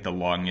been, I think, the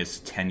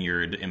longest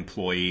tenured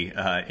employee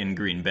in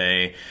Green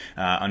Bay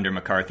under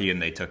McCarthy,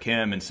 and they took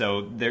him. And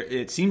so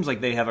it seems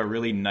like they have a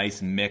really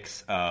nice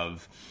mix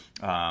of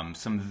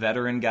some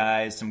veteran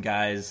guys, some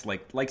guys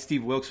like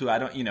Steve Wilkes, who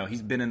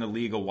he's been in the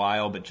league a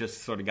while, but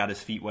just sort of got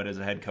his feet wet as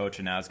a head coach,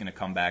 and now is going to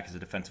come back as a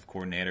defensive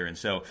coordinator. And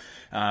so,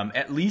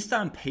 at least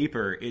on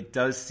paper, it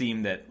does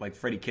seem that, like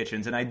Freddie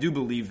Kitchens, and I do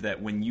believe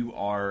that when you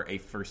are a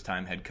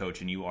first-time head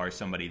coach and you are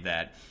somebody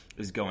that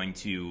is going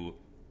to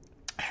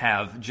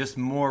have just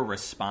more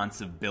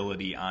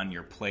responsibility on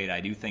your plate, I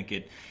do think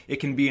it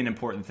can be an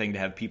important thing to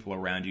have people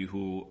around you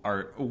who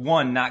are,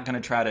 one, not going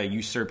to try to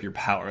usurp your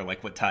power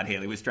like what Todd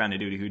Haley was trying to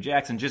do to Hugh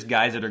Jackson, just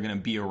guys that are going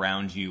to be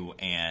around you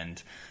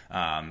and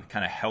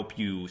kind of help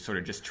you sort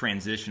of just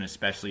transition,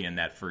 especially in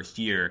that first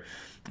year.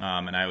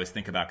 And I always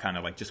think about kind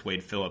of like just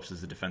Wade Phillips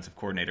as the defensive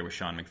coordinator with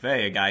Sean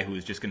McVay, a guy who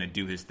is just going to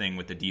do his thing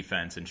with the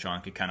defense, and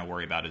Sean could kind of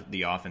worry about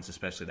the offense,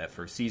 especially that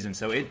first season.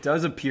 So it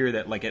does appear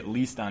that, like, at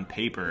least on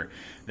paper,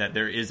 that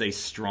there is a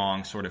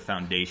strong sort of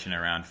foundation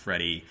around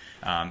Freddie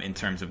in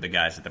terms of the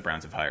guys that the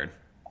Browns have hired.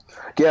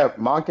 Yeah,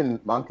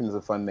 Monken's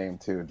a fun name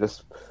too.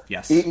 Just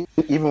yes,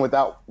 even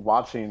without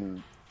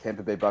watching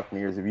Tampa Bay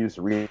Buccaneers, if you just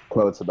read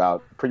quotes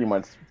about pretty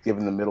much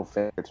giving the middle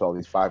finger to all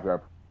these 5-yard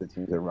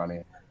teams they're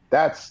running,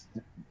 that's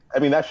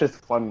just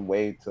a fun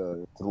way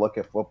to look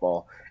at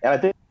football. And I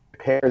think it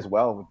pairs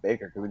well with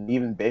Baker, because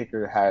even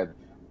Baker had,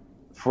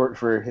 for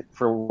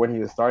when he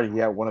was starting, he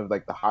had one of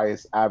like the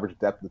highest average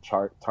depth of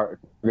chart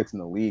targets in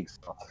the league.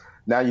 So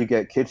now you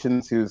get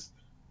Kitchens, who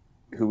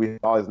we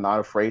saw is not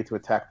afraid to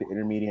attack the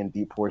intermediate and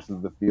deep portions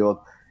of the field,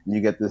 and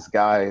you get this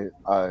guy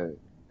Todd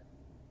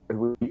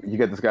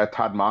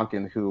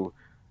Monken, who,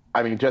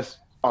 just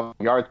on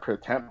yards per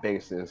attempt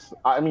basis,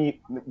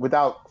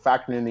 without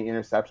factoring in the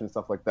interception and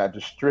stuff like that,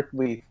 just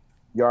strictly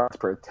yards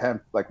per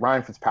attempt, like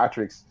Ryan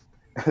Fitzpatrick's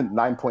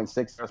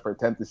 9.6 yards per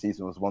attempt this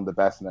season was one of the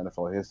best in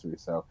NFL history.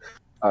 So,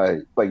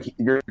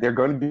 they're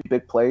going to be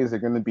big plays. They're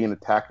going to be an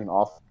attacking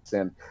offense,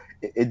 and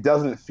it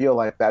doesn't feel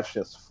like that's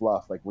just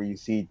fluff. Like where you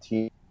see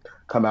teams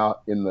come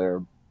out in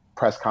their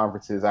press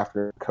conferences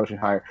after coaching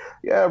hire,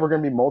 yeah, we're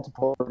going to be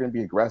multiple, we're going to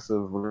be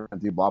aggressive, we're going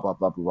to do blah blah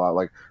blah blah blah.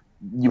 Like,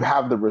 you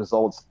have the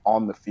results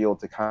on the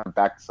field to kind of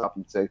back this up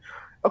and say,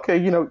 okay,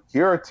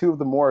 here are two of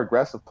the more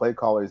aggressive play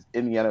callers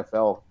in the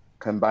NFL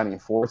combining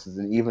forces,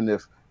 and even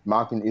if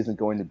Monken isn't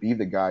going to be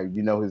the guy,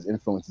 his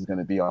influence is going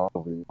to be all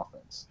over the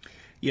offense.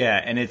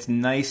 Yeah, and it's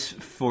nice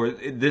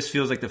this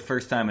feels like the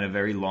first time in a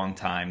very long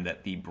time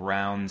that the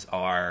Browns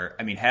are,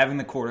 having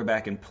the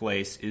quarterback in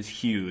place is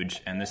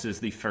huge, and this is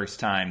the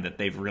first time that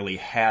they've really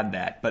had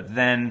that, but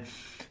then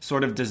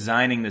sort of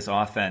designing this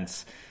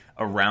offense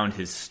around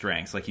his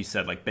strengths. Like you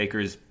said, like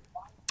Baker's,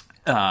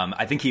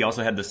 I think he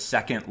also had the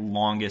second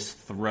longest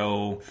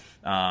throw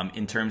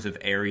in terms of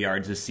air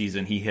yards this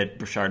season. He hit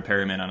Brashard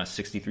Perriman on a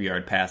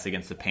 63-yard pass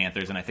against the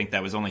Panthers, and I think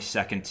that was only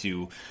second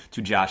to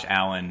Josh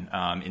Allen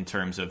in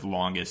terms of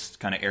longest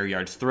kind of air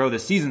yards throw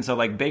this season. So,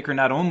 like, Baker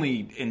not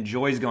only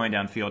enjoys going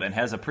downfield and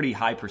has a pretty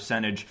high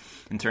percentage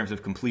in terms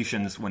of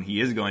completions when he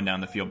is going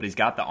down the field, but he's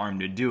got the arm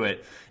to do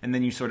it. And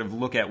then you sort of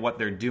look at what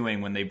they're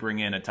doing when they bring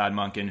in a Todd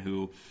Monken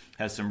who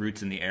has some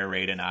roots in the air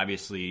raid, and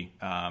obviously,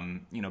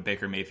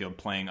 Baker Mayfield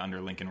playing under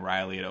Lincoln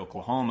Riley at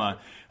Oklahoma,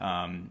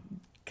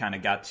 kind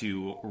of got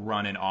to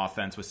run an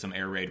offense with some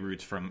air raid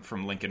roots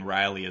from Lincoln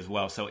Riley as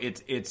well. So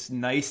it's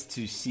nice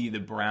to see the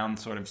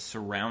Browns sort of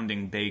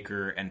surrounding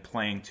Baker and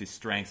playing to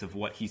strengths of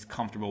what he's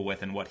comfortable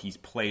with and what he's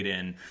played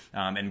in,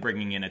 and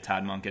bringing in a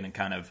Todd Monken and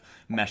kind of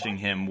meshing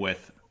him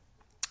with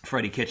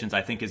Freddie Kitchens,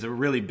 I think, is a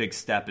really big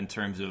step in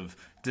terms of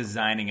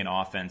designing an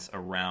offense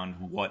around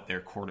what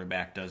their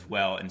quarterback does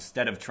well,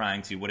 instead of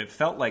trying to, what it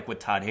felt like what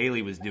Todd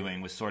Haley was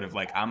doing was sort of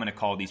like, I'm going to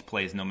call these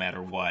plays no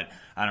matter what.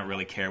 I don't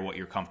really care what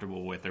you're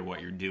comfortable with or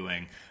what you're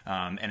doing.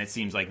 And it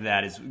seems like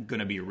that is going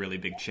to be a really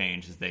big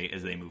change as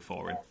they move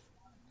forward.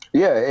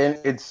 Yeah,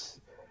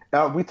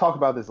 and we talked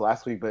about this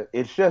last week, but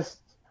it's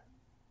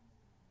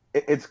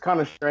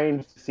kind of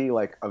strange to see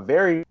like a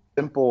very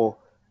simple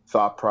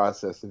thought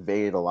process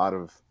evade a lot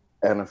of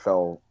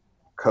NFL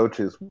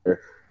coaches, where,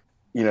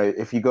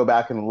 if you go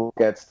back and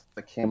look at stuff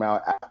that came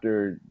out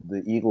after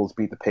the Eagles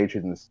beat the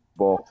Patriots in the Super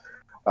Bowl,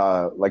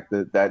 like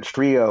that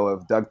trio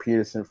of Doug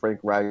Peterson, Frank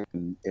Reich,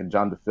 and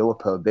John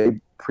DeFilippo, they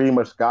pretty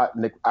much got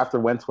Nick, after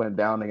Wentz went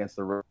down against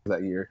the Rams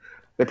that year,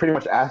 they pretty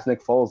much asked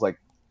Nick Foles, like,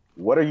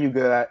 what are you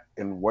good at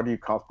and what are you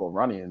comfortable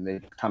running? And they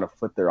kind of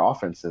flipped their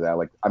offense to that.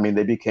 Like,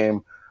 they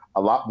became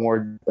a lot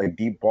more like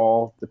deep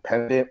ball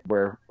dependent,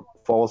 where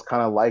Foles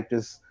kind of like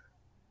just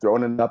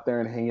throwing it up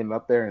there and hanging it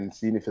up there and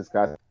seeing if his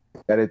guys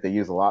get it. They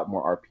use a lot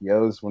more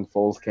RPOs when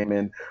Foles came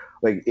in.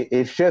 Like,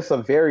 it's just a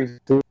very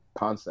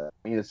concept.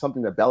 I mean, it's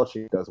something that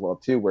Belichick does well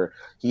too, where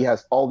he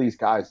has all these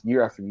guys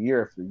year after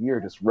year after year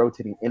just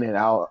rotating in and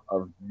out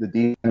of the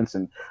defense,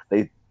 and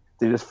they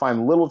just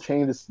find little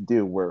changes to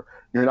do where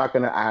you're not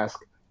going to ask,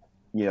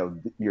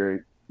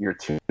 your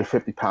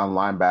 250-pound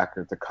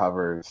linebacker to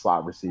cover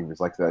slot receivers.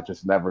 Like, that's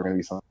just never going to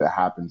be something that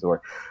happens,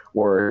 or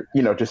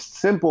just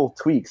simple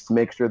tweaks to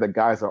make sure that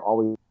guys are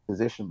always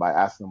positioned by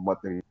asking them what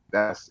they're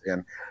best.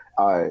 And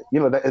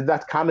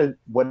that's kind of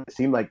what it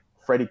seemed like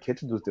Freddie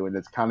Kitchens was doing.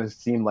 It's kind of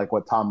seemed like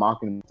what Tom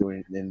Monken was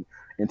doing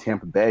in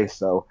Tampa Bay.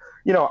 So,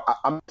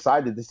 I'm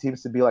excited. This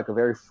seems to be like a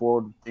very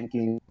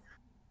forward-thinking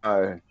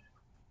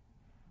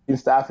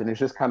staff, and it's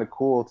just kind of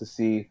cool to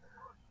see,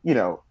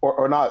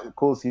 or not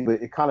cool to see,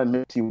 but it kind of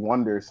makes you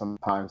wonder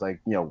sometimes, like,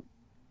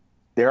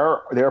 there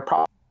are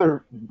probably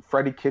other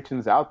Freddie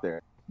Kitchens out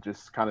there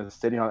just kind of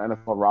sitting on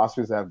NFL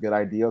rosters that have good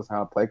ideas on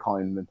how to play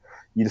calling, and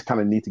you just kind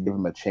of need to give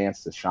them a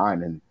chance to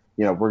shine. And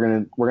we're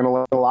gonna learn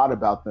a lot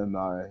about them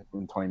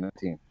in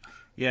 2019.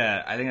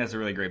 Yeah, I think that's a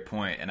really great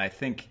point, and I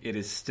think it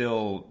is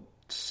still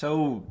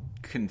so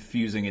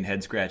confusing and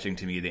head scratching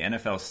to me. The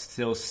NFL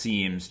still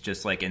seems,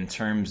 just like in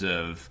terms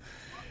of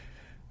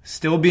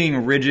still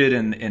being rigid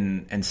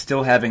and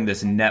still having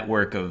this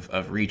network of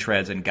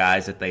retreads and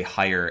guys that they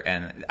hire.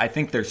 And I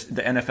think the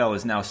NFL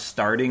is now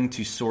starting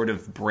to sort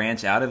of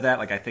branch out of that.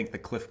 Like, I think the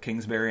Cliff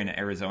Kingsbury and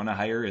Arizona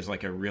hire is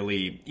like a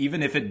really,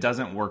 even if it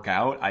doesn't work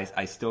out,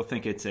 I still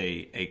think it's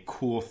a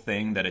cool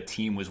thing that a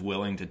team was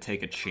willing to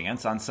take a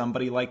chance on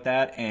somebody like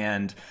that.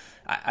 And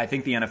I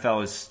think the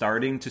NFL is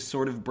starting to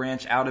sort of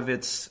branch out of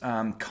its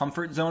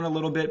comfort zone a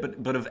little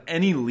bit, but of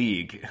any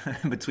league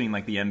between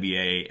like the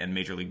NBA and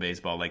Major League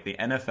Baseball, like the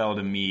NFL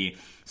to me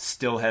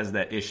still has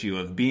that issue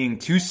of being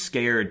too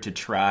scared to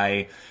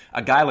try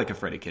a guy like a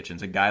Freddie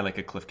Kitchens, a guy like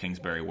a Cliff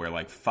Kingsbury, where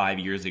like 5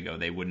 years ago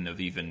they wouldn't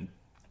have even,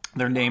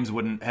 their names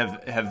wouldn't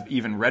have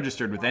even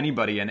registered with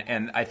anybody.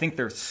 And I think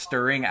they're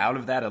stirring out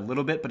of that a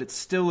little bit, but it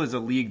still is a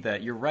league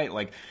that, you're right,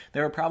 like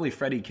there are probably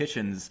Freddie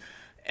Kitchens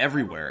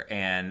everywhere,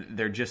 and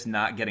they're just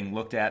not getting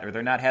looked at, or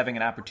they're not having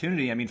an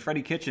opportunity. I mean,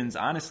 Freddie Kitchens,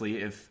 honestly,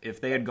 if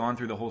they had gone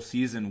through the whole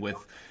season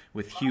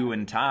with Hugh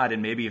and Todd,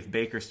 and maybe if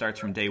Baker starts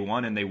from day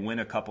one and they win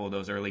a couple of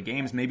those early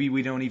games, maybe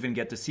we don't even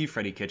get to see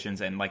Freddie Kitchens.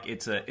 And like,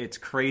 it's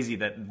crazy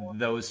that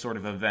those sort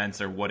of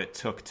events are what it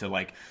took to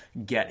like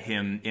get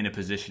him in a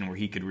position where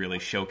he could really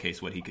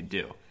showcase what he could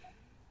do.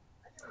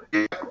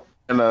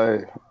 And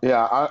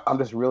I'm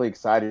just really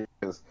excited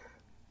because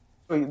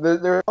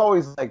there's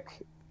always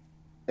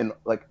an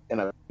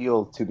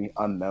appeal to the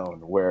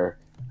unknown, where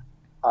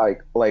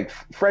like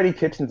Freddie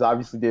Kitchens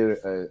obviously did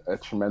a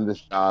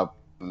tremendous job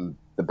in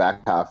the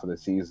back half of the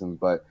season,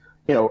 but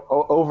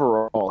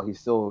overall he's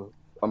still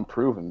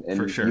unproven, and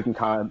for sure. you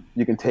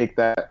can take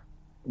that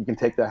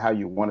how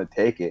you want to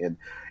take it,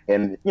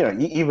 and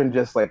even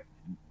just like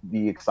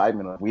the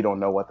excitement of, we don't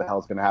know what the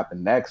hell's going to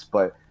happen next,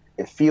 but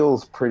it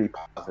feels pretty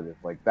positive.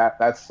 Like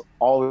that's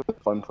always a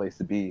fun place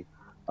to be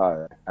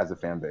as a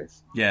fan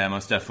base. Yeah,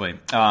 most definitely.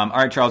 All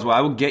right, Charles. Well,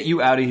 I will get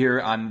you out of here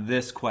on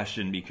this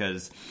question,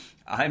 because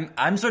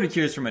I'm sort of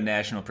curious from a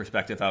national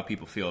perspective how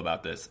people feel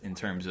about this in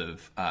terms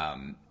of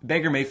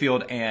Baker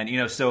Mayfield.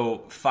 And, so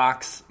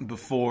Fox,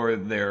 before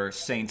their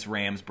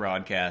Saints-Rams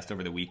broadcast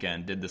over the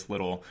weekend, did this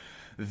little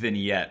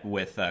vignette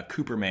with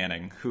Cooper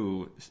Manning,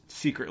 who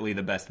secretly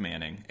the best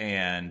Manning,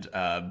 and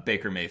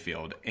Baker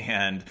Mayfield.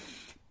 And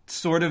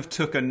sort of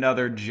took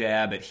another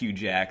jab at Hugh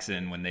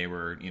Jackson when they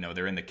were,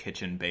 they're in the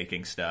kitchen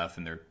baking stuff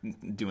and they're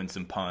doing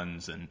some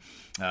puns, and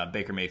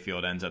Baker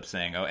Mayfield ends up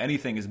saying, "Oh,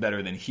 anything is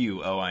better than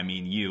Hugh. Oh, I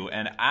mean you."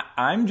 And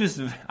I'm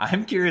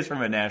curious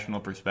from a national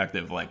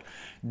perspective, like,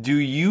 do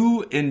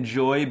you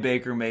enjoy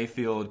Baker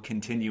Mayfield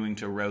continuing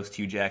to roast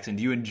Hugh Jackson?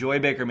 Do you enjoy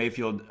Baker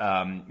Mayfield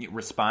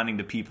responding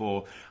to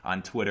people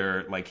on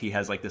Twitter? Like, he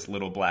has like this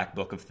little black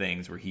book of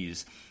things where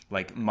he's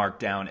like marked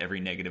down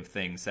every negative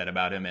thing said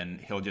about him, and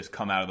he'll just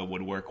come out of the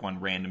woodwork one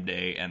random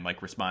day and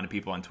like respond to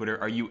people on Twitter.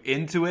 Are you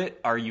into it?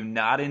 Are you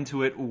not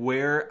into it?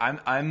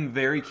 I'm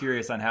very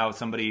curious on how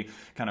somebody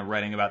kind of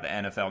writing about the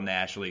NFL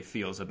nationally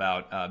feels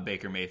about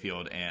Baker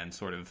Mayfield and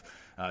sort of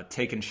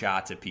taking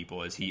shots at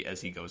people as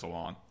he goes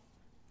along.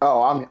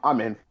 Oh,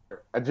 I'm in.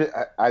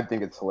 I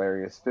think it's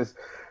hilarious, just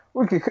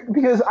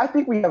because I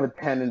think we have a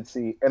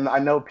tendency, and I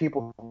know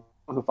people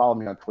who follow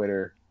me on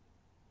Twitter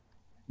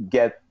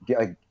get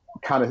like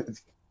kind of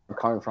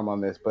coming from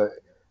on this, but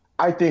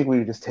I think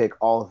we just take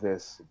all of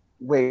this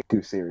way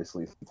too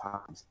seriously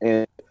sometimes,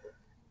 and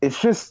it's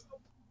just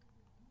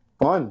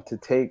fun to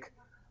take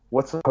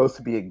what's supposed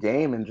to be a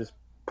game and just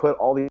put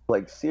all these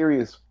like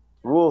serious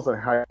rules on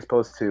how you're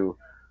supposed to,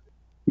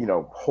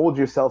 hold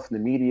yourself in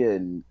the media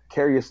and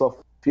carry yourself.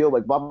 Feel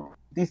like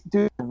these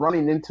dudes are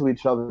running into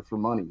each other for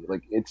money.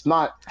 Like, it's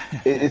not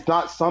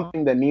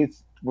something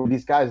where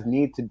these guys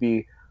need to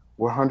be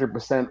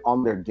 100%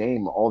 on their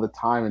game all the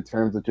time in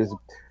terms of just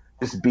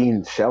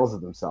being shells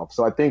of themselves.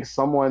 So I think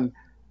someone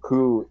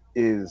who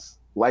is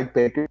like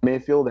Baker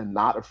Mayfield and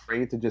not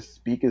afraid to just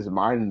speak his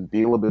mind and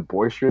be a little bit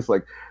boisterous,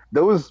 like,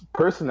 those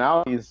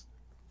personalities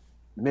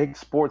make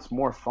sports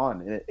more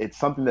fun. It's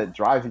something that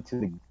drives you to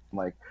the,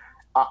 like,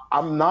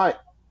 I'm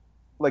not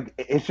like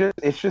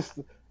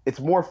it's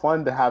more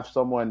fun to have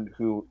someone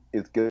who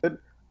is good,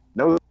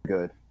 knows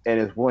good, and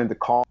is willing to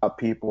call out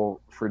people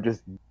for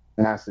just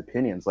mass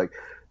opinions. Like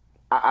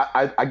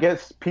I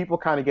guess people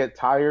kind of get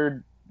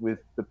tired with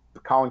the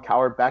Colin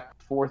Cowherd back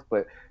and forth,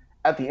 but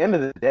at the end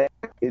of the day,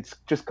 it's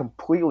just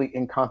completely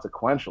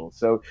inconsequential.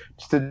 So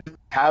just to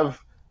have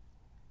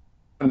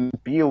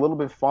be a little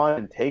bit fun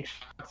and take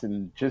shots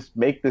and just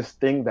make this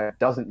thing that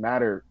doesn't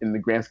matter in the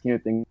grand scheme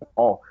of things at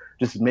all,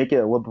 just make it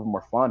a little bit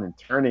more fun and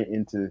turn it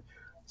into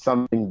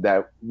something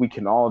that we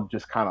can all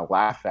just kind of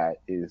laugh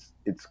at.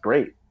 It's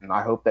great. And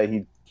I hope that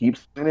he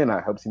keeps doing it, and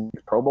I hope he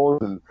makes Pro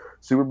Bowls and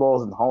Super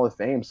Bowls and Hall of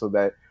Fame so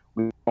that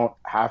we don't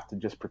have to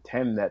just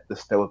pretend that the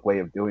stoic way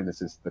of doing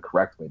this is the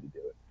correct way to do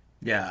it.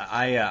 Yeah,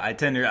 I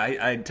tend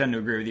to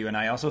agree with you, and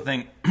I also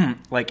think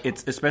like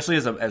it's especially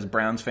as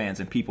Browns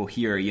fans and people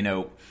here,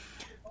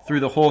 through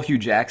the whole Hugh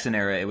Jackson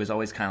era, it was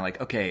always kind of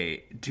like,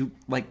 okay,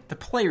 the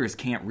players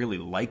can't really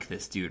like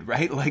this dude,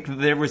 right? Like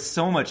there was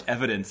so much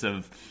evidence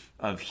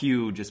of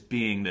Hugh just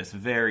being this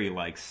very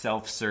like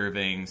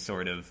self-serving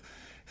sort of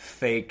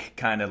fake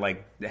kind of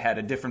like had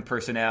a different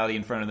personality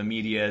in front of the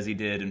media as he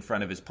did in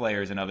front of his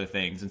players and other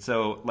things. And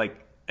so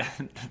like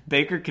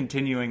Baker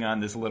continuing on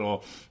this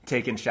little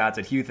taking shots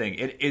at Hugh thing,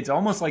 it's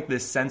almost like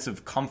this sense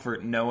of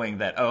comfort knowing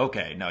that, oh,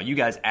 okay, no, you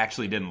guys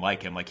actually didn't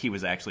like him, like he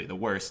was actually the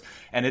worst.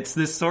 And it's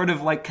this sort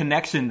of like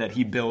connection that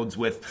he builds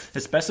with,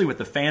 especially with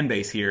the fan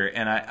base here.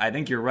 And I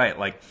think you're right.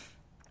 Like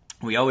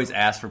we always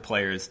ask for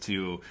players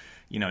to,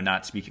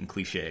 not speak in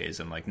cliches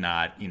and like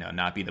not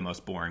be the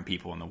most boring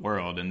people in the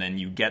world. And then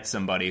you get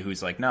somebody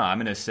who's like, no, I'm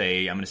going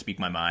to speak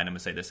my mind. I'm going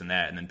to say this and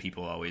that. And then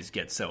people always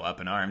get so up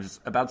in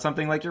arms about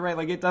something like, you're right.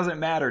 Like it doesn't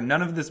matter.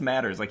 None of this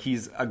matters. Like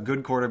he's a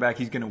good quarterback.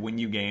 He's going to win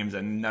you games,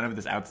 and none of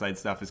this outside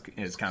stuff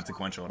is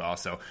consequential at all.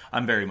 So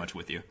I'm very much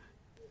with you.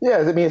 Yeah,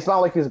 I mean, it's not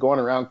like he's going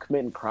around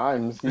committing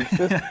crimes. He's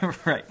just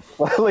right.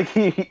 Like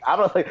I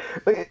don't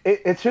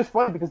it's just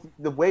funny because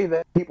the way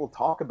that people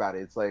talk about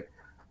it, it's like,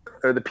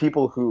 or the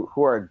people who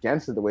are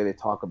against it, the way they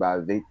talk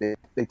about it,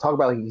 they talk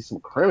about like he's some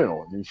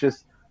criminal, and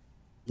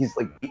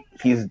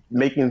he's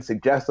making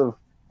suggestive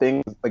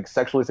things, like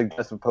sexually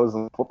suggestive poses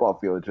on the football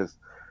field. It's just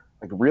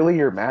like, really,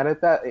 you're mad at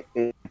that?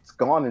 It's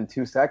gone in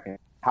 2 seconds.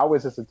 How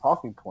is this a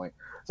talking point?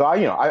 So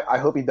I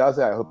hope he does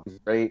it. I hope he's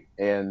great,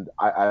 and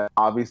I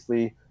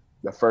obviously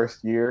the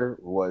first year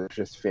was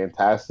just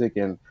fantastic,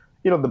 and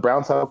the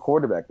Browns have a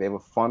quarterback. They have a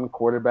fun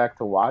quarterback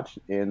to watch,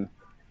 and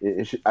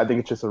I think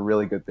it's just a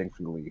really good thing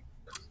for the league.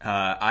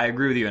 I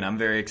agree with you, and I'm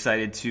very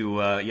excited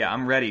to,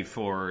 I'm ready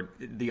for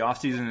the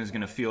offseason is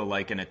going to feel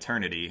like an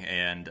eternity,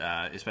 and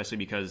especially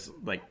because,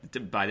 like,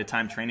 by the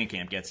time training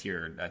camp gets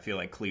here, I feel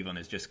like Cleveland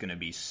is just going to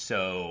be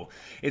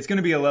it's going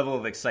to be a level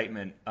of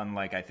excitement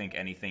unlike, I think,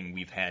 anything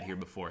we've had here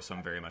before, so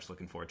I'm very much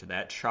looking forward to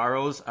that.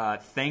 Charles,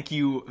 thank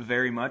you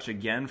very much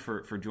again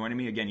for joining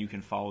me. Again, you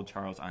can follow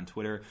Charles on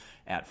Twitter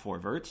at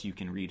 4verts. You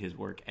can read his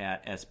work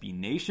at SB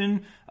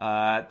Nation.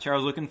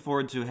 Charles, looking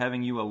forward to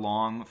having you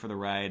along for the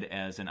ride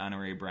as an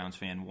honorary Browns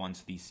fan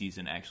once the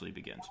season actually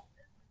begins.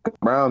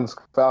 Browns,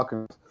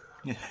 Falcons.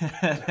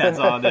 That's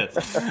all it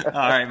is. All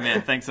right,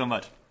 man. Thanks so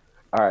much.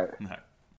 All right. All right.